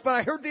words, but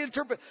I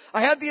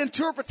had the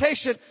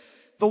interpretation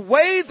the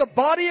way the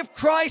body of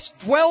Christ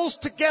dwells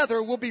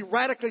together will be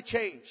radically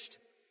changed.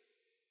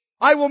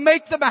 I will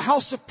make them a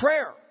house of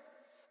prayer.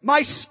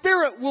 My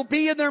Spirit will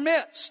be in their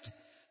midst.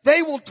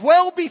 They will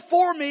dwell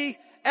before me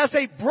as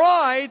a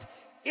bride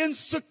in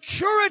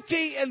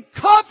security and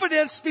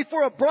confidence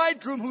before a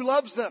bridegroom who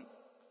loves them.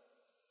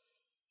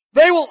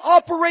 They will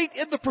operate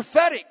in the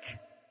prophetic.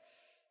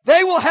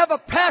 They will have a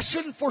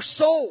passion for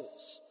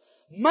souls.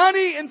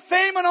 Money and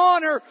fame and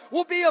honor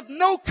will be of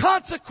no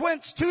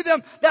consequence to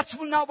them. That's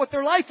not what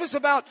their life is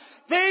about.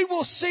 They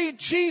will see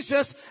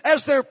Jesus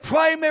as their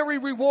primary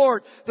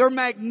reward, their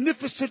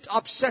magnificent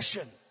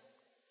obsession.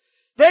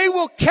 They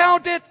will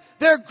count it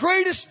their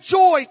greatest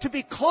joy to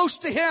be close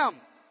to Him,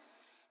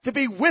 to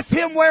be with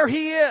Him where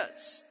He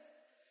is,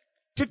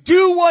 to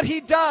do what He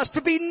does,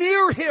 to be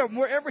near Him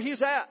wherever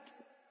He's at.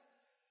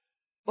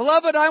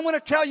 Beloved, I want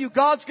to tell you,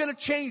 God's going to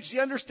change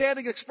the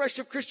understanding and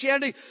expression of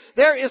Christianity.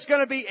 There is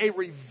going to be a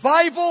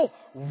revival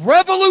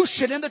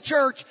revolution in the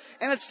church,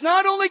 and it's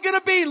not only going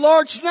to be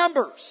large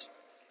numbers.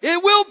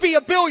 It will be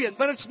 1 billion,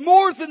 but it's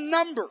more than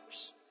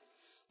numbers.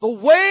 The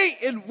way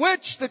in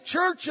which the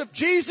church of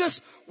Jesus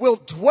will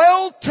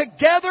dwell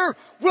together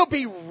will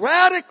be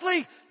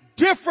radically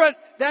different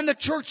than the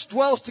church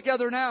dwells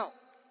together now.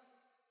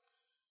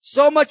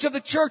 So much of the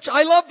church,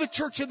 I love the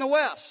church in the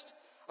West.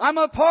 I'm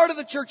a part of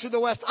the church in the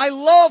West. I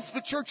love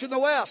the church in the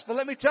West. But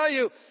let me tell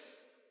you,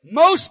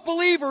 most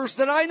believers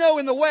that I know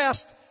in the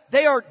West,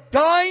 they are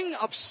dying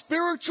of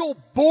spiritual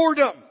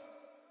boredom.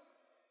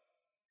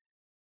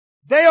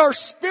 They are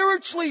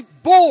spiritually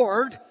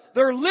bored.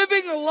 They're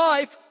living a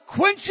life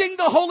quenching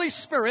the Holy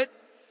Spirit,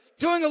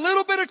 doing a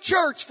little bit of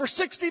church for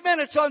 60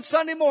 minutes on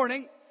Sunday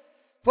morning,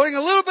 putting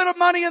a little bit of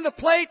money in the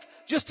plate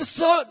just to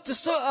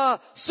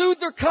soothe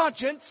their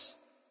conscience.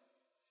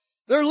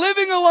 They're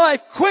living a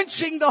life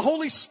quenching the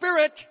Holy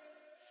Spirit,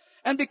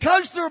 and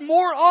because they're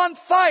more on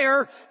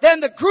fire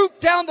than the group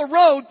down the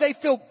road, they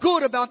feel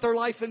good about their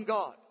life in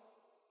God.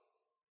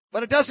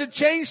 But it doesn't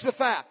change the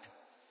fact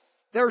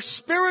they're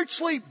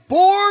spiritually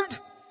bored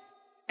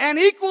and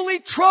equally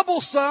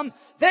troublesome.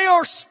 They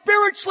are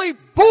spiritually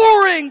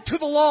boring to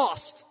the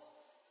lost.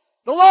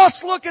 The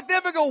lost look at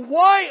them and go,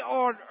 why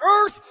on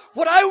earth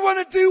would I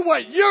want to do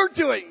what you're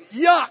doing?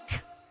 Yuck.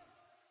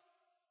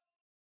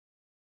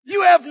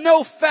 You have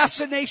no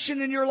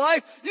fascination in your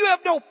life. You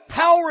have no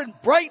power and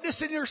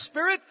brightness in your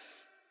spirit.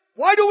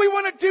 Why do we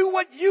want to do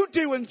what you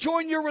do and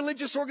join your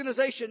religious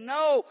organization?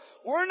 No,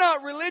 we're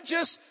not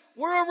religious.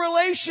 We're a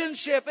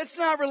relationship. It's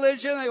not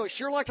religion. They go,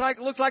 sure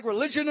looks like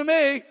religion to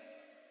me.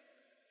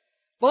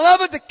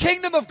 Beloved, the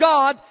kingdom of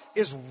God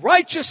is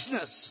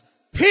righteousness,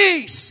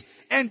 peace,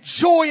 and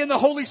joy in the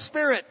Holy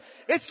Spirit.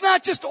 It's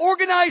not just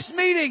organized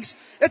meetings.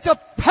 It's a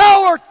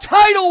power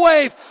tidal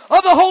wave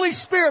of the Holy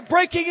Spirit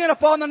breaking in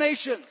upon the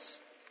nations.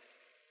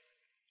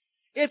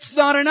 It's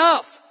not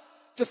enough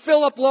to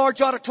fill up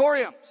large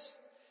auditoriums.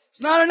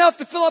 It's not enough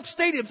to fill up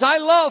stadiums. I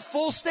love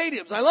full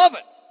stadiums. I love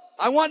it.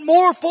 I want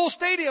more full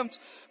stadiums.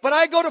 But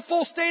I go to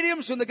full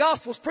stadiums when the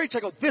gospel's preached.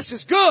 I go, this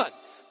is good.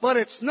 But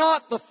it's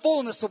not the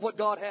fullness of what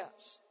God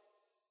has.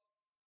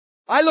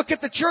 I look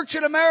at the church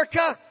in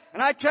America,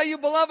 and I tell you,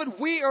 beloved,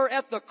 we are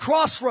at the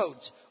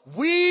crossroads.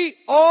 We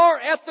are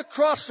at the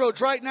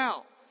crossroads right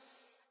now.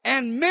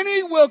 And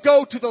many will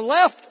go to the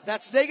left.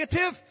 That's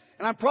negative.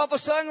 And I'm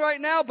prophesying right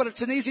now, but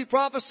it's an easy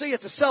prophecy.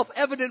 It's a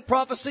self-evident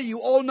prophecy.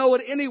 You all know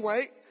it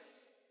anyway.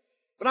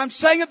 But I'm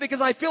saying it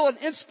because I feel an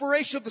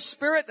inspiration of the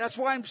Spirit. That's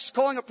why I'm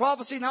calling it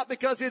prophecy, not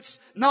because it's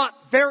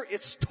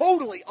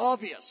totally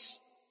obvious.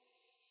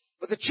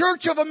 But the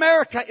Church of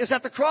America is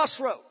at the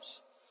crossroads.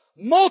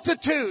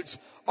 Multitudes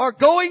are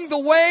going the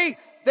way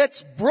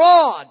that's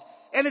broad,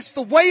 and it's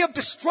the way of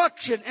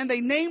destruction, and they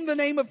name the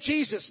name of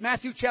Jesus,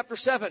 Matthew chapter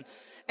 7.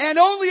 And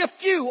only a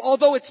few,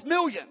 although it's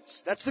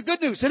millions. That's the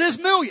good news. It is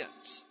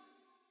millions.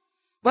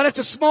 But it's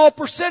a small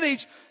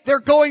percentage. They're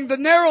going the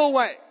narrow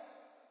way.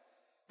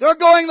 They're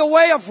going the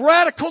way of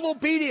radical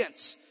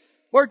obedience,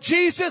 where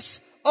Jesus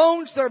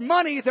owns their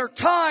money, their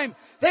time.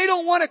 They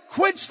don't want to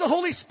quench the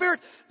Holy Spirit.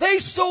 They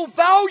so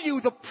value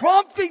the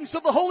promptings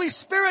of the Holy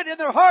Spirit in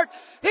their heart.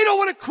 They don't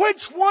want to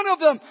quench one of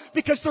them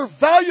because they're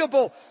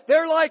valuable.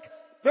 They're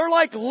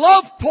like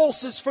love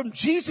pulses from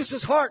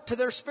Jesus' heart to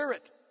their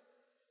spirit.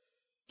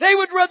 They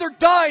would rather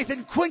die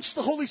than quench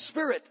the Holy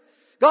Spirit.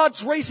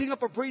 God's raising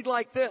up a breed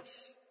like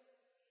this.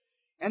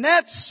 And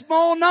that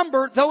small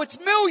number, though it's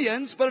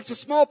millions, but it's a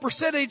small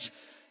percentage,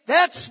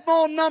 that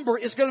small number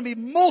is going to be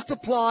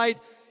multiplied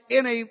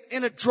in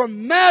a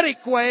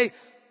dramatic way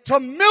to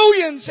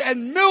millions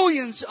and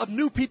millions of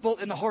new people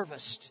in the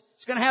harvest.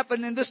 It's going to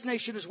happen in this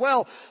nation as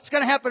well. It's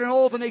going to happen in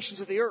all the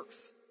nations of the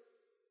earth.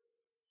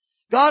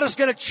 God is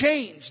going to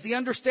change the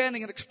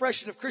understanding and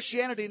expression of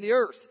Christianity in the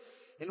earth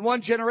in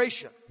one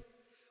generation.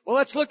 Well,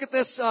 let's look at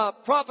this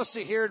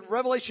prophecy here in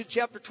Revelation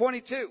chapter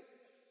 22,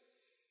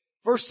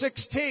 verse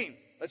 16.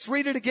 Let's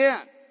read it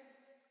again.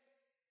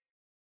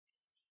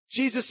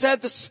 Jesus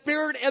said, the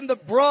Spirit and the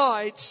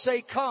bride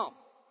say, come.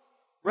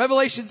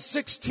 Revelation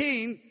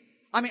 20,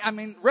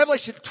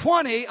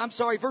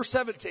 verse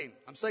 17.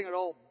 I'm saying it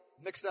all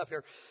mixed up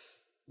here.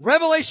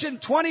 Revelation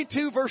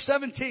 22 verse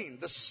 17.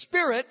 The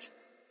Spirit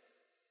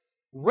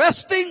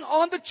resting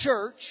on the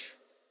church.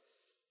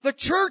 The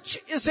church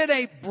is in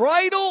a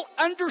bridal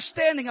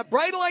understanding, a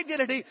bridal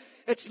identity.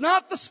 It's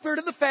not the spirit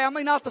of the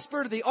family, not the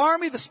spirit of the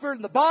army, the spirit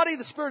of the body,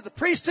 the spirit of the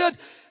priesthood,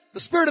 the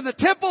spirit of the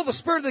temple, the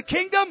spirit of the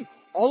kingdom.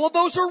 All of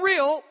those are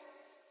real.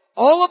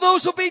 All of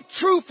those will be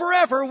true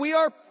forever.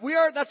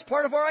 That's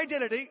part of our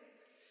identity.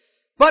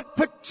 But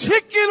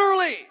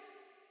particularly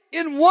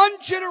in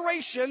one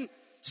generation,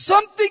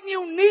 something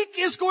unique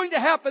is going to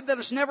happen that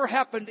has never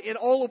happened in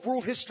all of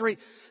world history.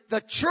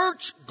 The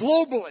church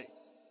globally,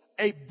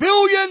 1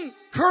 billion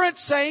current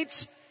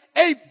saints,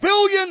 1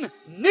 billion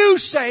new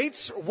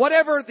saints,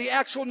 whatever the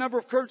actual number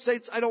of current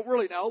saints, I don't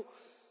really know.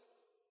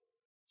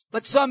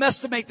 But some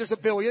estimate there's 1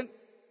 billion.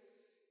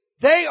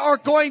 They are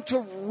going to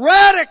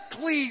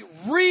radically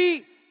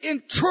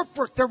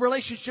reinterpret their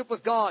relationship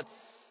with God.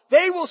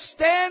 They will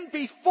stand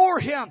before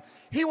Him.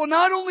 He will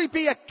not only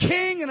be a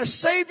king and a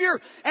savior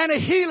and a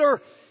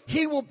healer,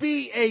 He will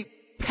be a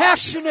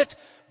passionate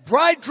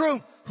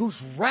bridegroom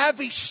who's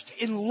ravished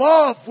in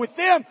love with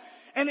them.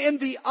 And in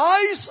the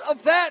eyes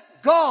of that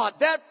God,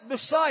 that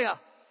Messiah,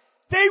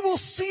 they will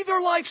see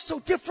their life so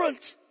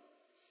different.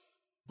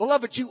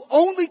 Beloved, you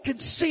only can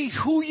see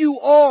who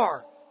you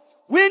are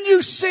when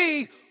you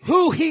see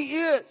who He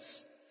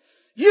is.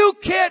 You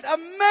can't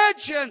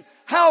imagine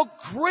how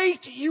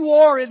great you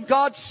are in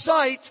God's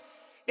sight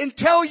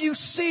until you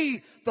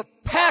see the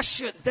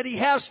passion that He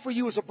has for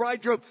you as a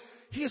bridegroom.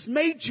 He has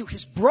made you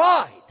His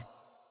bride.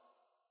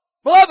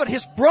 Beloved,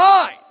 His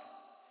bride.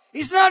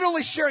 He's not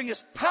only sharing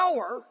His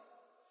power,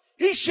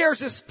 He shares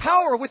His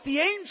power with the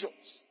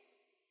angels.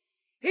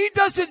 He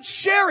doesn't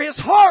share His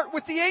heart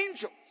with the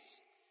angels.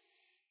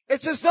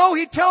 It's as though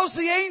He tells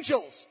the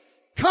angels,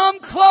 come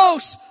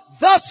close,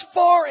 thus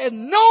far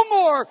and no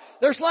more.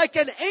 There's like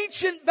an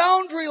ancient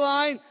boundary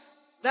line.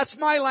 That's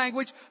my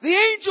language. The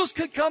angels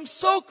can come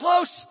so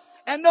close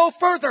and no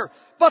further.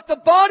 But the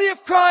body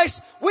of Christ,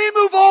 we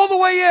move all the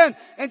way in.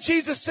 And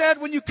Jesus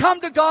said, when you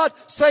come to God,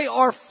 say,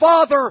 our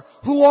Father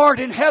who art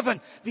in heaven.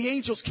 The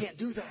angels can't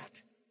do that.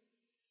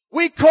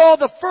 We call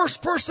the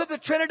first person of the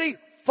Trinity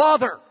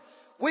Father.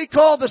 We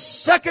call the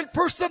second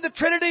person of the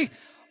Trinity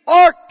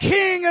our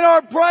King and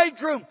our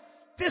bridegroom.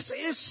 This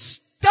is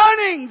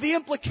stunning, the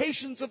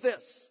implications of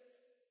this.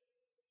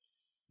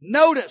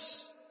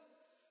 Notice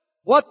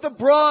what the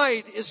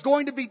bride is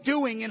going to be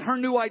doing in her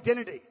new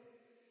identity.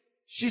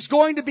 She's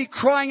going to be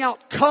crying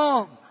out,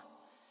 come.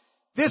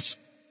 This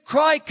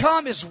cry,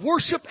 come, is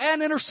worship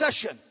and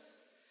intercession.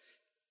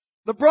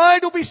 The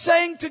bride will be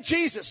saying to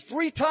Jesus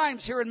 3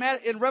 times here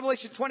in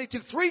Revelation 22,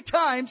 3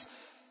 times,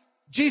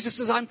 Jesus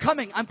says, I'm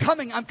coming, I'm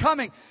coming, I'm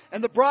coming.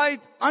 And the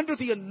bride, under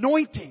the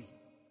anointing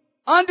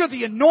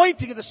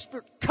of the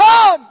Spirit,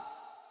 come!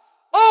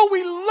 Oh,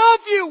 we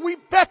love you. We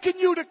beckon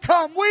you to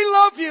come. We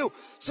love you.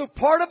 So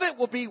part of it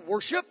will be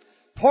worship.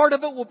 Part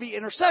of it will be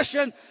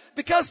intercession.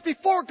 Because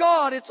before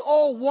God, it's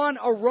all one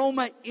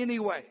aroma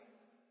anyway.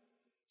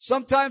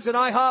 Sometimes at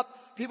IHOP,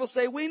 people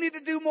say, we need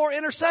to do more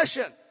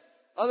intercession.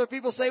 Other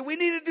people say, we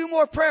need to do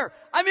more prayer.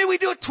 I mean, we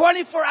do it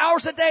 24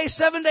 hours a day,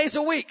 7 days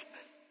a week.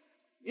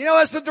 You know,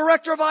 as the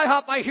director of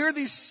IHOP, I hear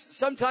these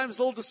sometimes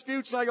little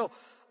disputes and I go,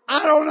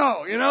 I don't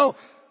know,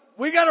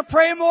 We gotta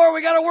pray more,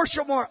 we gotta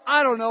worship more.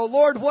 I don't know.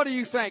 Lord, what do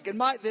you think? And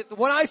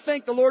what I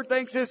think the Lord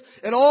thinks is,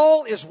 it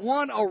all is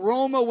one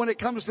aroma when it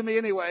comes to me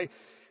anyway.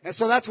 And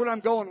so that's what I'm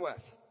going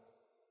with.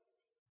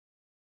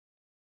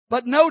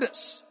 But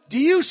notice, do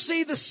you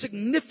see the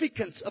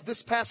significance of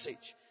this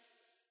passage?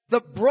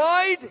 The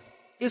bride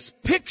is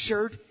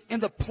pictured in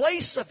the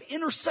place of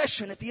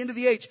intercession at the end of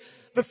the age.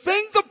 The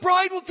thing the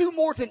bride will do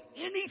more than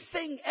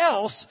anything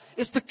else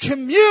is to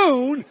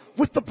commune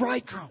with the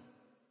bridegroom.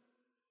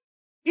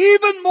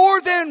 Even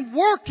more than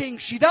working,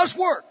 she does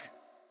work.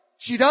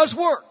 She does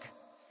work.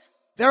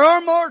 There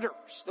are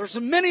martyrs. There's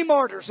many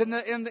martyrs in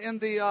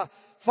the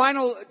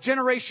final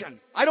generation.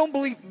 I don't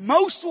believe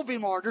most will be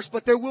martyrs,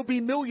 but there will be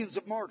millions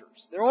of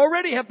martyrs. There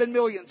already have been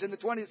millions in the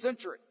 20th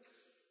century.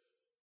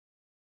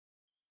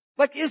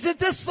 But isn't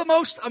this the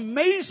most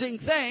amazing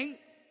thing?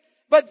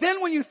 But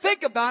then when you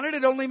think about it,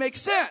 it only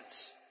makes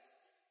sense.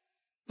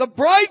 The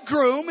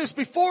bridegroom is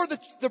before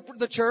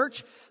the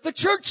church. The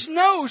church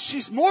knows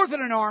she's more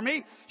than an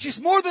army. She's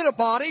more than a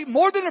body,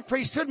 more than a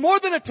priesthood, more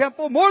than a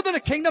temple, more than a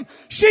kingdom.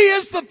 She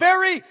is the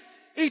very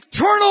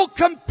eternal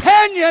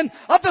companion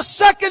of the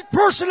second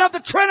person of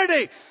the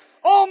Trinity.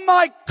 Oh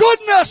my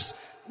goodness!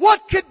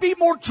 What could be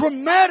more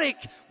dramatic?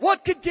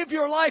 What could give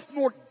your life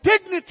more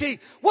dignity?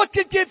 What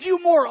could give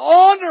you more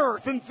honor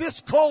than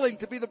this calling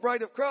to be the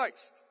bride of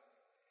Christ?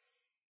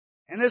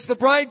 And as the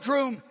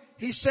bridegroom,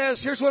 he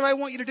says, here's what I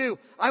want you to do.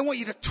 I want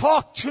you to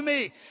talk to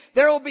me.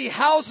 There will be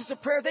houses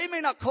of prayer. They may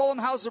not call them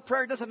houses of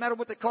prayer. It doesn't matter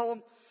what they call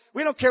them.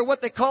 We don't care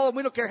what they call them.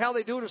 We don't care how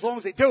they do it as long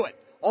as they do it.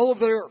 All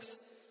over the earth.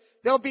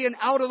 They'll be in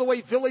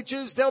out-of-the-way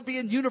villages. They'll be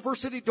in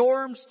university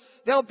dorms.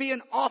 They'll be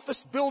in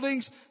office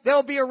buildings.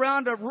 They'll be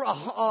around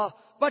a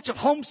bunch of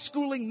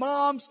homeschooling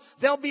moms.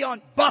 They'll be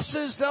on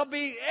buses. They'll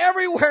be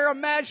everywhere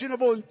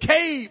imaginable, in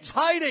caves,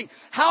 hiding,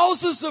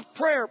 houses of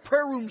prayer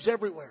rooms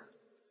everywhere.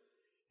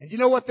 And you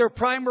know what their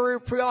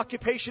primary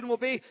preoccupation will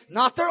be?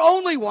 Not their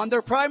only one,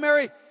 their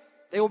primary.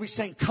 They will be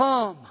saying,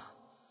 come,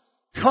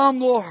 come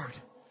Lord,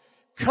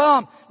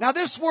 come. Now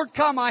this word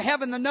come I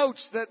have in the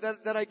notes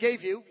that I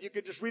gave you. You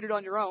could just read it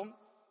on your own.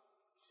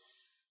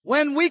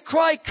 When we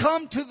cry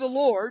come to the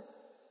Lord,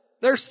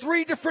 there's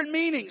 3 different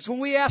meanings when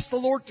we ask the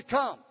Lord to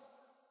come.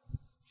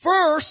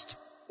 First,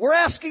 we're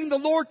asking the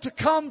Lord to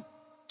come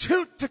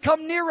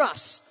near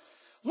us.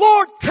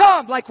 Lord,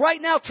 come, like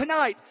right now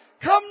tonight.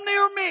 Come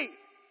near me.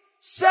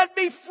 Set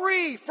me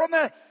free from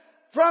a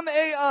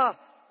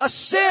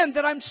sin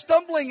that I'm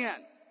stumbling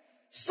in.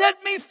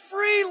 Set me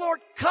free, Lord.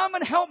 Come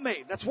and help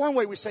me. That's one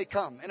way we say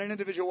come in an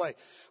individual way.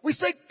 We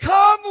say,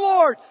 come,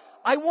 Lord.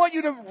 I want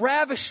you to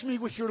ravish me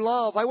with your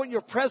love. I want your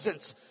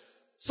presence.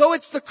 So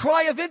it's the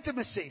cry of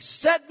intimacy.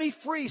 Set me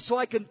free so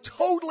I can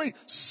totally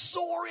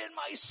soar in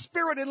my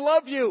spirit and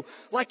love you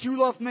like you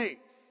love me.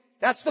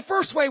 That's the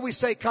first way we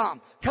say come.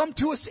 Come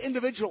to us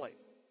individually.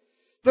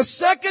 The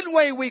second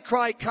way we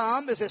cry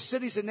come is as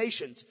cities and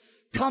nations.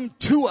 Come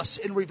to us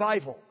in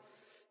revival.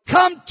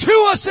 Come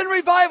to us in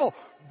revival.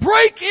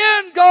 Break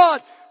in,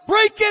 God.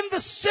 Break in the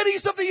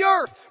cities of the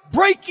earth.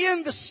 Break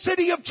in the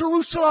city of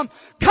Jerusalem.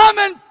 Come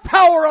in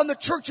power on the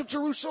church of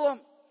Jerusalem.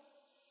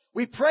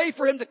 We pray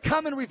for Him to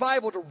come in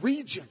revival to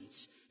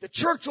regions. The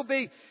church will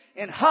be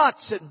in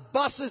huts and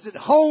buses and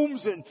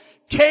homes and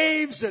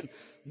caves and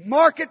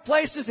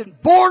marketplaces and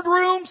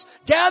boardrooms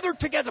gathered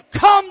together.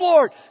 Come,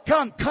 Lord.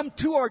 Come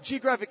to our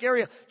geographic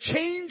area.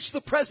 Change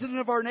the president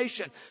of our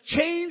nation.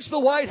 Change the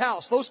White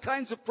House. Those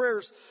kinds of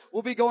prayers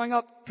will be going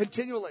up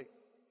continually.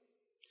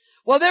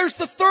 Well, there's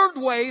the third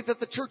way that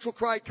the church will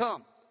cry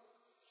come.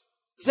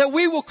 Is that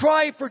we will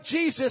cry for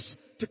Jesus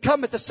to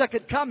come at the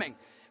second coming.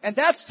 And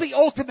that's the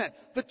ultimate.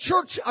 The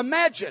church,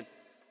 imagine,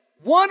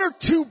 1 or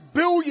 2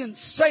 billion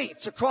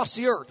saints across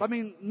the earth. I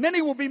mean,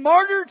 many will be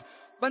martyred,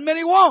 but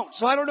many won't.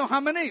 So I don't know how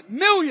many.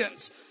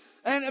 Millions.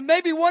 And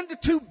maybe 1 to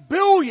 2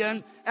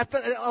 billion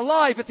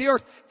alive at the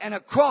earth. And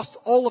across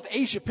all of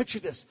Asia, picture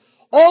this.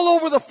 All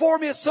over the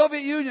former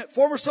Soviet Union,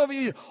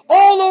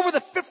 all over the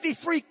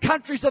 53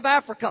 countries of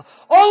Africa,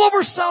 all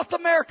over South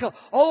America,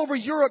 all over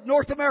Europe,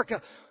 North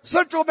America,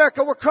 Central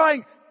America, we're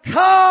crying,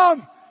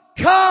 come,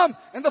 come.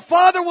 And the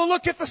Father will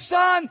look at the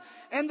Son,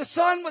 and the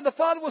Son, when the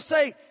Father will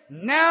say,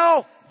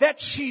 now that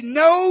she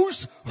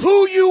knows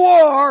who you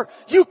are,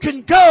 you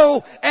can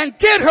go and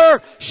get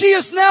her. She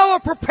is now a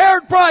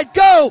prepared bride.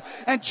 Go,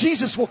 and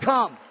Jesus will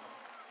come.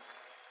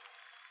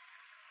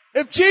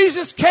 If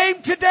Jesus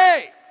came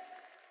today,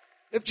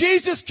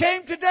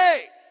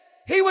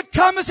 He would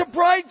come as a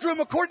bridegroom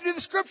according to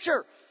the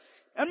Scripture.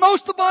 And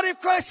most of the body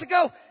of Christ would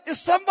go, is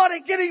somebody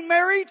getting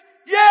married?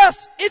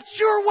 Yes, it's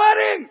your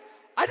wedding.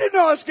 I didn't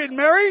know I was getting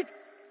married.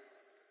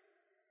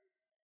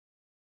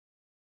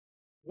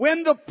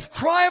 When the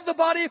cry of the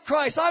body of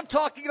Christ, I'm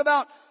talking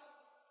about,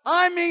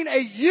 I mean a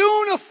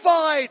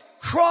unified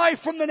cry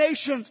from the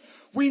nations.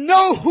 We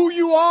know who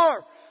you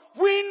are.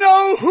 We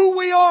know who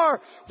we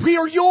are. We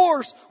are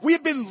yours. We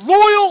have been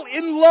loyal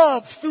in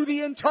love through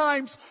the end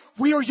times.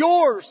 We are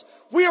yours.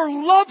 We are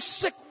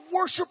lovesick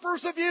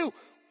worshipers of you.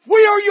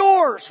 We are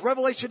yours.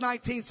 Revelation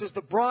 19 says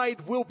the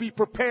bride will be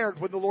prepared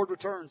when the Lord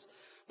returns.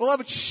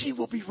 Beloved, she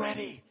will be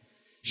ready.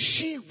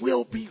 She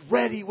will be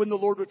ready when the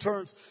Lord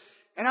returns.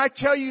 And I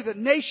tell you, the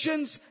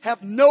nations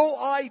have no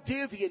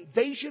idea the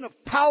invasion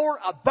of power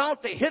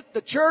about to hit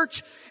the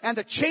church and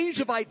the change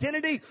of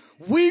identity.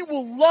 We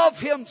will love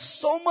Him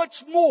so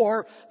much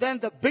more than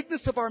the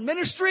bigness of our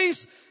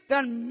ministries,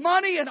 than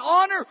money and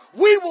honor.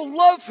 We will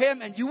love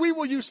Him, and we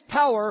will use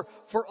power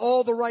for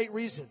all the right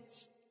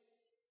reasons.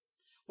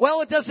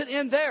 Well, it doesn't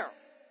end there.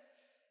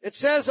 It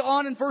says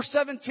on in verse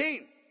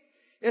 17,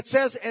 it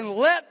says, and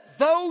let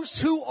those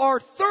who are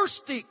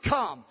thirsty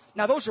come.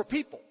 Now those are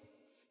people.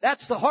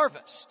 That's the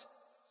harvest.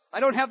 I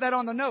don't have that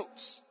on the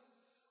notes.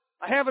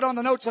 I have it on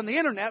the notes on the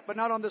internet, but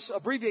not on this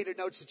abbreviated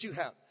notes that you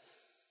have.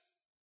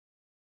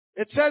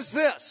 It says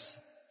this,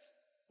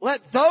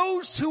 let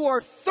those who are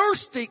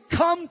thirsty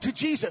come to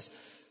Jesus.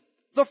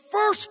 The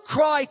first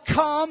cry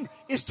come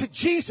is to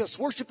Jesus,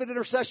 worship and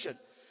intercession.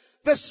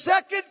 The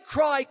second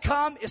cry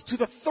come is to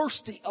the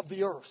thirsty of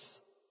the earth.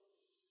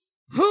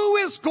 Who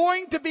is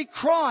going to be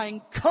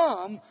crying,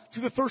 come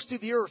to the thirsty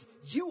of the earth?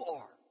 You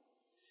are.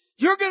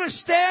 You're going to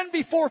stand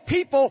before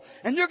people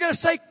and you're going to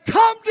say,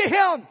 come to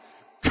Him.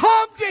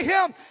 Come to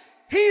Him.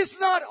 He's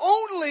not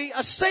only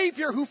a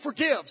Savior who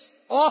forgives.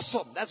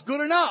 Awesome. That's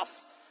good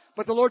enough.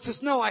 But the Lord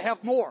says, no, I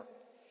have more.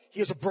 He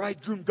is a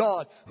bridegroom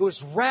God who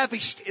is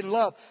ravished in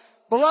love.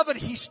 Beloved,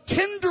 He's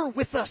tender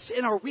with us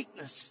in our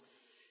weakness.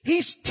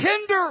 He's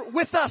tender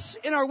with us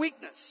in our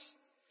weakness.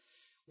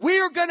 We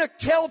are going to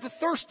tell the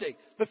thirsty.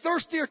 The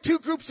thirsty are 2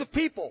 groups of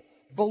people,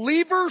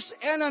 believers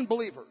and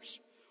unbelievers.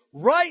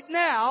 Right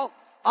now,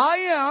 I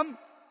am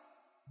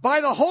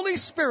by the Holy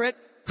Spirit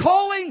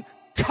calling,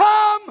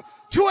 come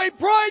to a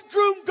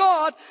bridegroom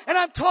God. And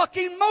I'm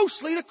talking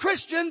mostly to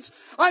Christians.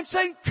 I'm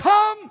saying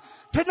come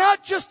to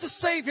not just a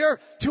Savior,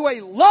 to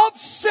a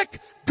lovesick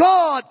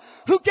God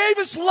who gave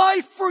His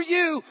life for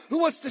you, who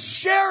wants to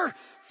share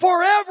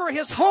forever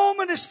His home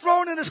and His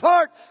throne and His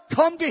heart.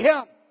 Come to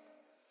Him.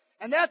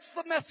 And that's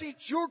the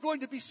message you're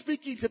going to be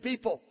speaking to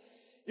people.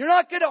 You're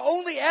not going to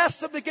only ask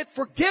them to get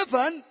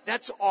forgiven.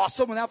 That's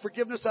awesome. Without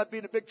forgiveness, I'd be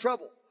in a big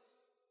trouble.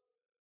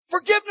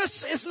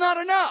 Forgiveness is not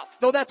enough,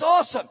 though that's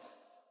awesome.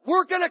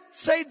 We're going to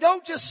say,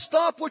 don't just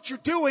stop what you're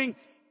doing.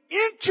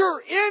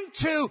 Enter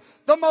into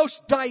the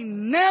most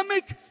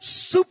dynamic,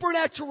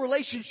 supernatural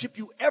relationship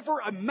you ever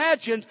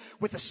imagined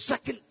with the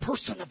second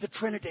person of the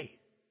Trinity.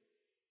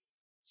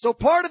 So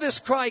part of this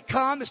cry,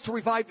 come, is to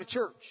revive the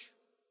church.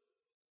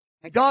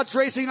 And God's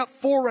raising up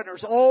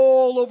forerunners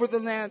all over the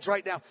lands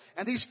right now.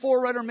 And these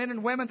forerunner men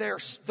and women,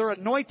 they're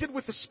anointed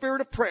with the spirit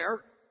of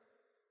prayer.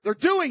 They're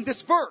doing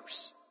this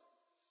verse.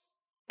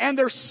 And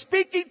they're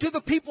speaking to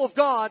the people of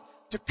God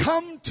to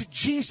come to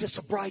Jesus,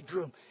 a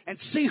bridegroom, and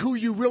see who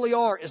you really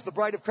are as the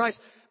bride of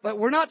Christ. But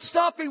we're not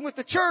stopping with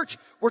the church.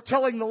 We're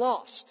telling the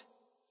lost.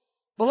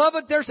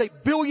 Beloved, there's 1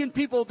 billion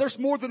people. There's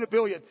more than 1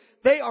 billion.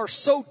 They are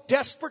so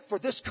desperate for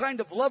this kind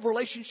of love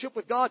relationship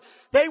with God.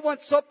 They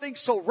want something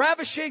so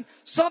ravishing,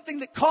 something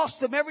that costs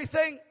them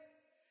everything.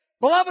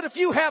 Beloved, if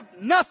you have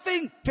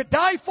nothing to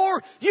die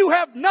for, you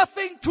have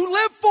nothing to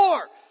live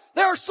for.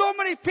 There are so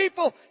many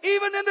people,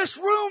 even in this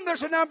room,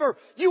 there's a number.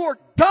 You are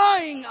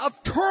dying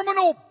of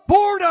terminal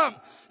boredom.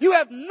 You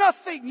have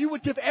nothing you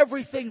would give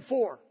everything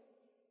for.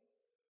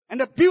 And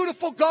a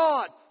beautiful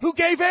God who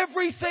gave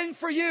everything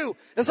for you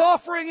is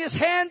offering His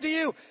hand to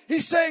you.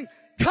 He's saying,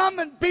 come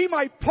and be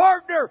my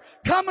partner.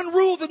 Come and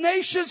rule the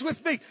nations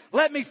with me.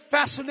 Let me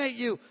fascinate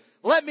you.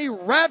 Let me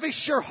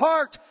ravish your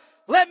heart.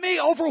 Let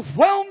me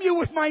overwhelm you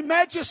with my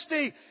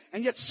majesty.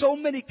 And yet so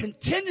many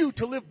continue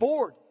to live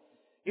bored.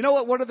 You know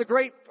what? One of the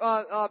great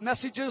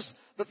messages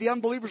that the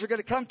unbelievers are going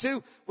to come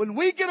to, when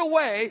we get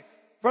away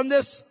from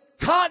this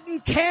cotton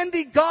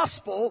candy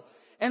gospel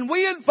and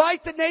we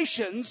invite the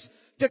nations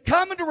to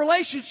come into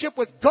relationship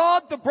with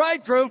God the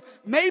bridegroom,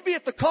 maybe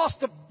at the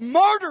cost of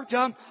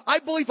martyrdom, I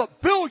believe 1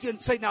 billion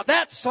say, now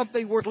that's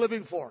something worth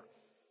living for.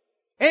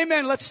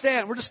 Amen. Let's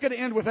stand. We're just going to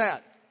end with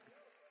that.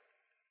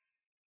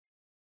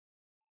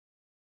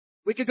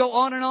 We could go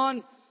on,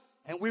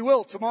 and we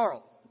will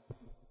tomorrow.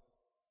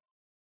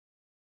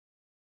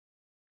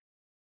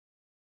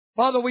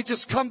 Father, we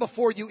just come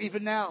before you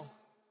even now.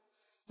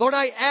 Lord,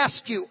 I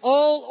ask you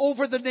all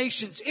over the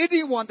nations,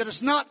 anyone that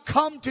has not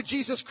come to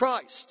Jesus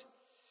Christ,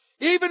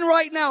 even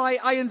right now,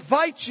 I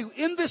invite you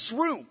in this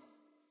room,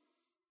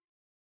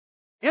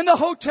 in the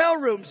hotel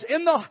rooms,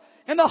 in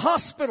the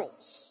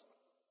hospitals,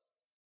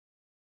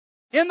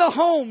 in the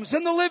homes,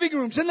 in the living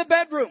rooms, in the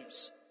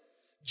bedrooms.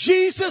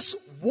 Jesus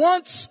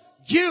wants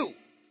you.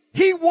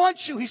 He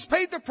wants you. He's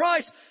paid the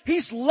price.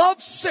 He's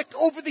lovesick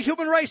over the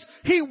human race.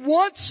 He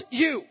wants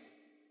you.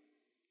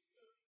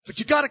 But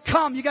you gotta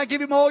come. You gotta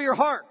give Him all your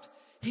heart.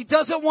 He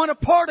doesn't want a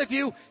part of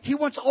you. He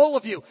wants all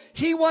of you.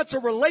 He wants a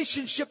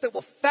relationship that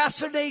will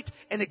fascinate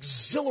and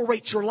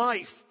exhilarate your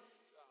life.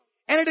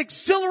 And it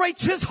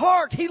exhilarates His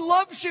heart. He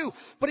loves you,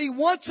 but He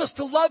wants us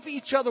to love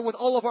each other with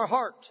all of our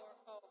heart.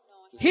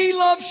 He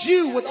loves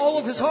you with all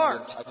of His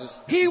heart.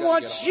 He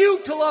wants you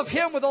to love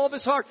Him with all of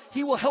His heart.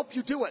 He will help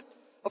you do it.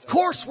 Of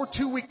course, we're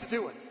too weak to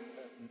do it.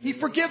 He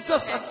forgives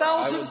us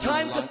 1,000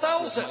 times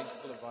 1,000.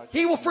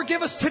 He will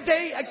forgive us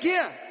today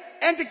again.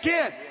 And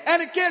again,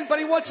 and again, but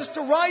He wants us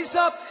to rise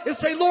up and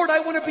say, Lord,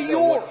 I want to be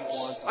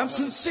yours. I'm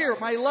sincere.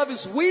 My love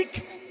is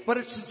weak, but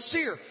it's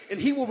sincere. And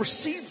He will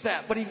receive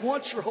that, but He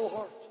wants your whole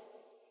heart.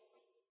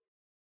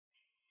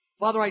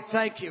 Father, I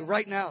thank you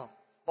right now,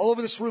 all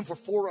over this room for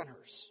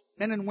forerunners,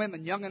 men and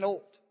women, young and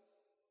old.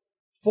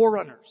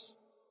 Forerunners.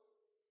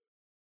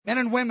 Men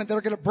and women that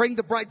are going to bring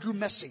the bridegroom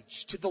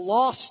message to the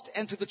lost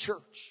and to the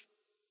church.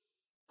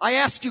 I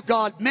ask you,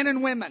 God, men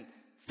and women,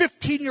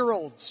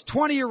 15-year-olds,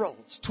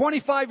 20-year-olds,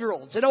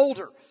 25-year-olds, and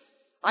older.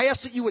 I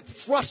ask that you would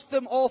thrust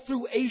them all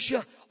through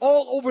Asia,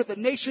 all over the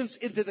nations,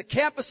 into the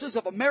campuses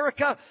of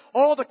America,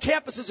 all the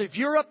campuses of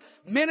Europe,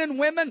 men and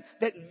women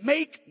that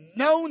make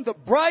known the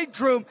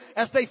bridegroom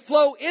as they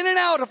flow in and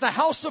out of the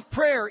house of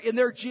prayer in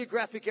their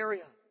geographic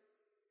area.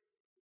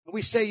 And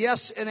we say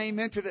yes and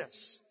amen to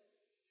this.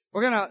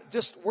 We're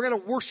gonna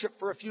worship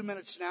for a few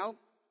minutes now.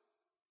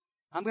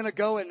 I'm going to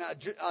go and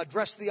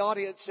address the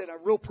audience in a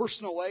real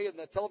personal way, and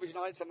the television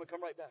audience, I'm going to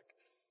come right back.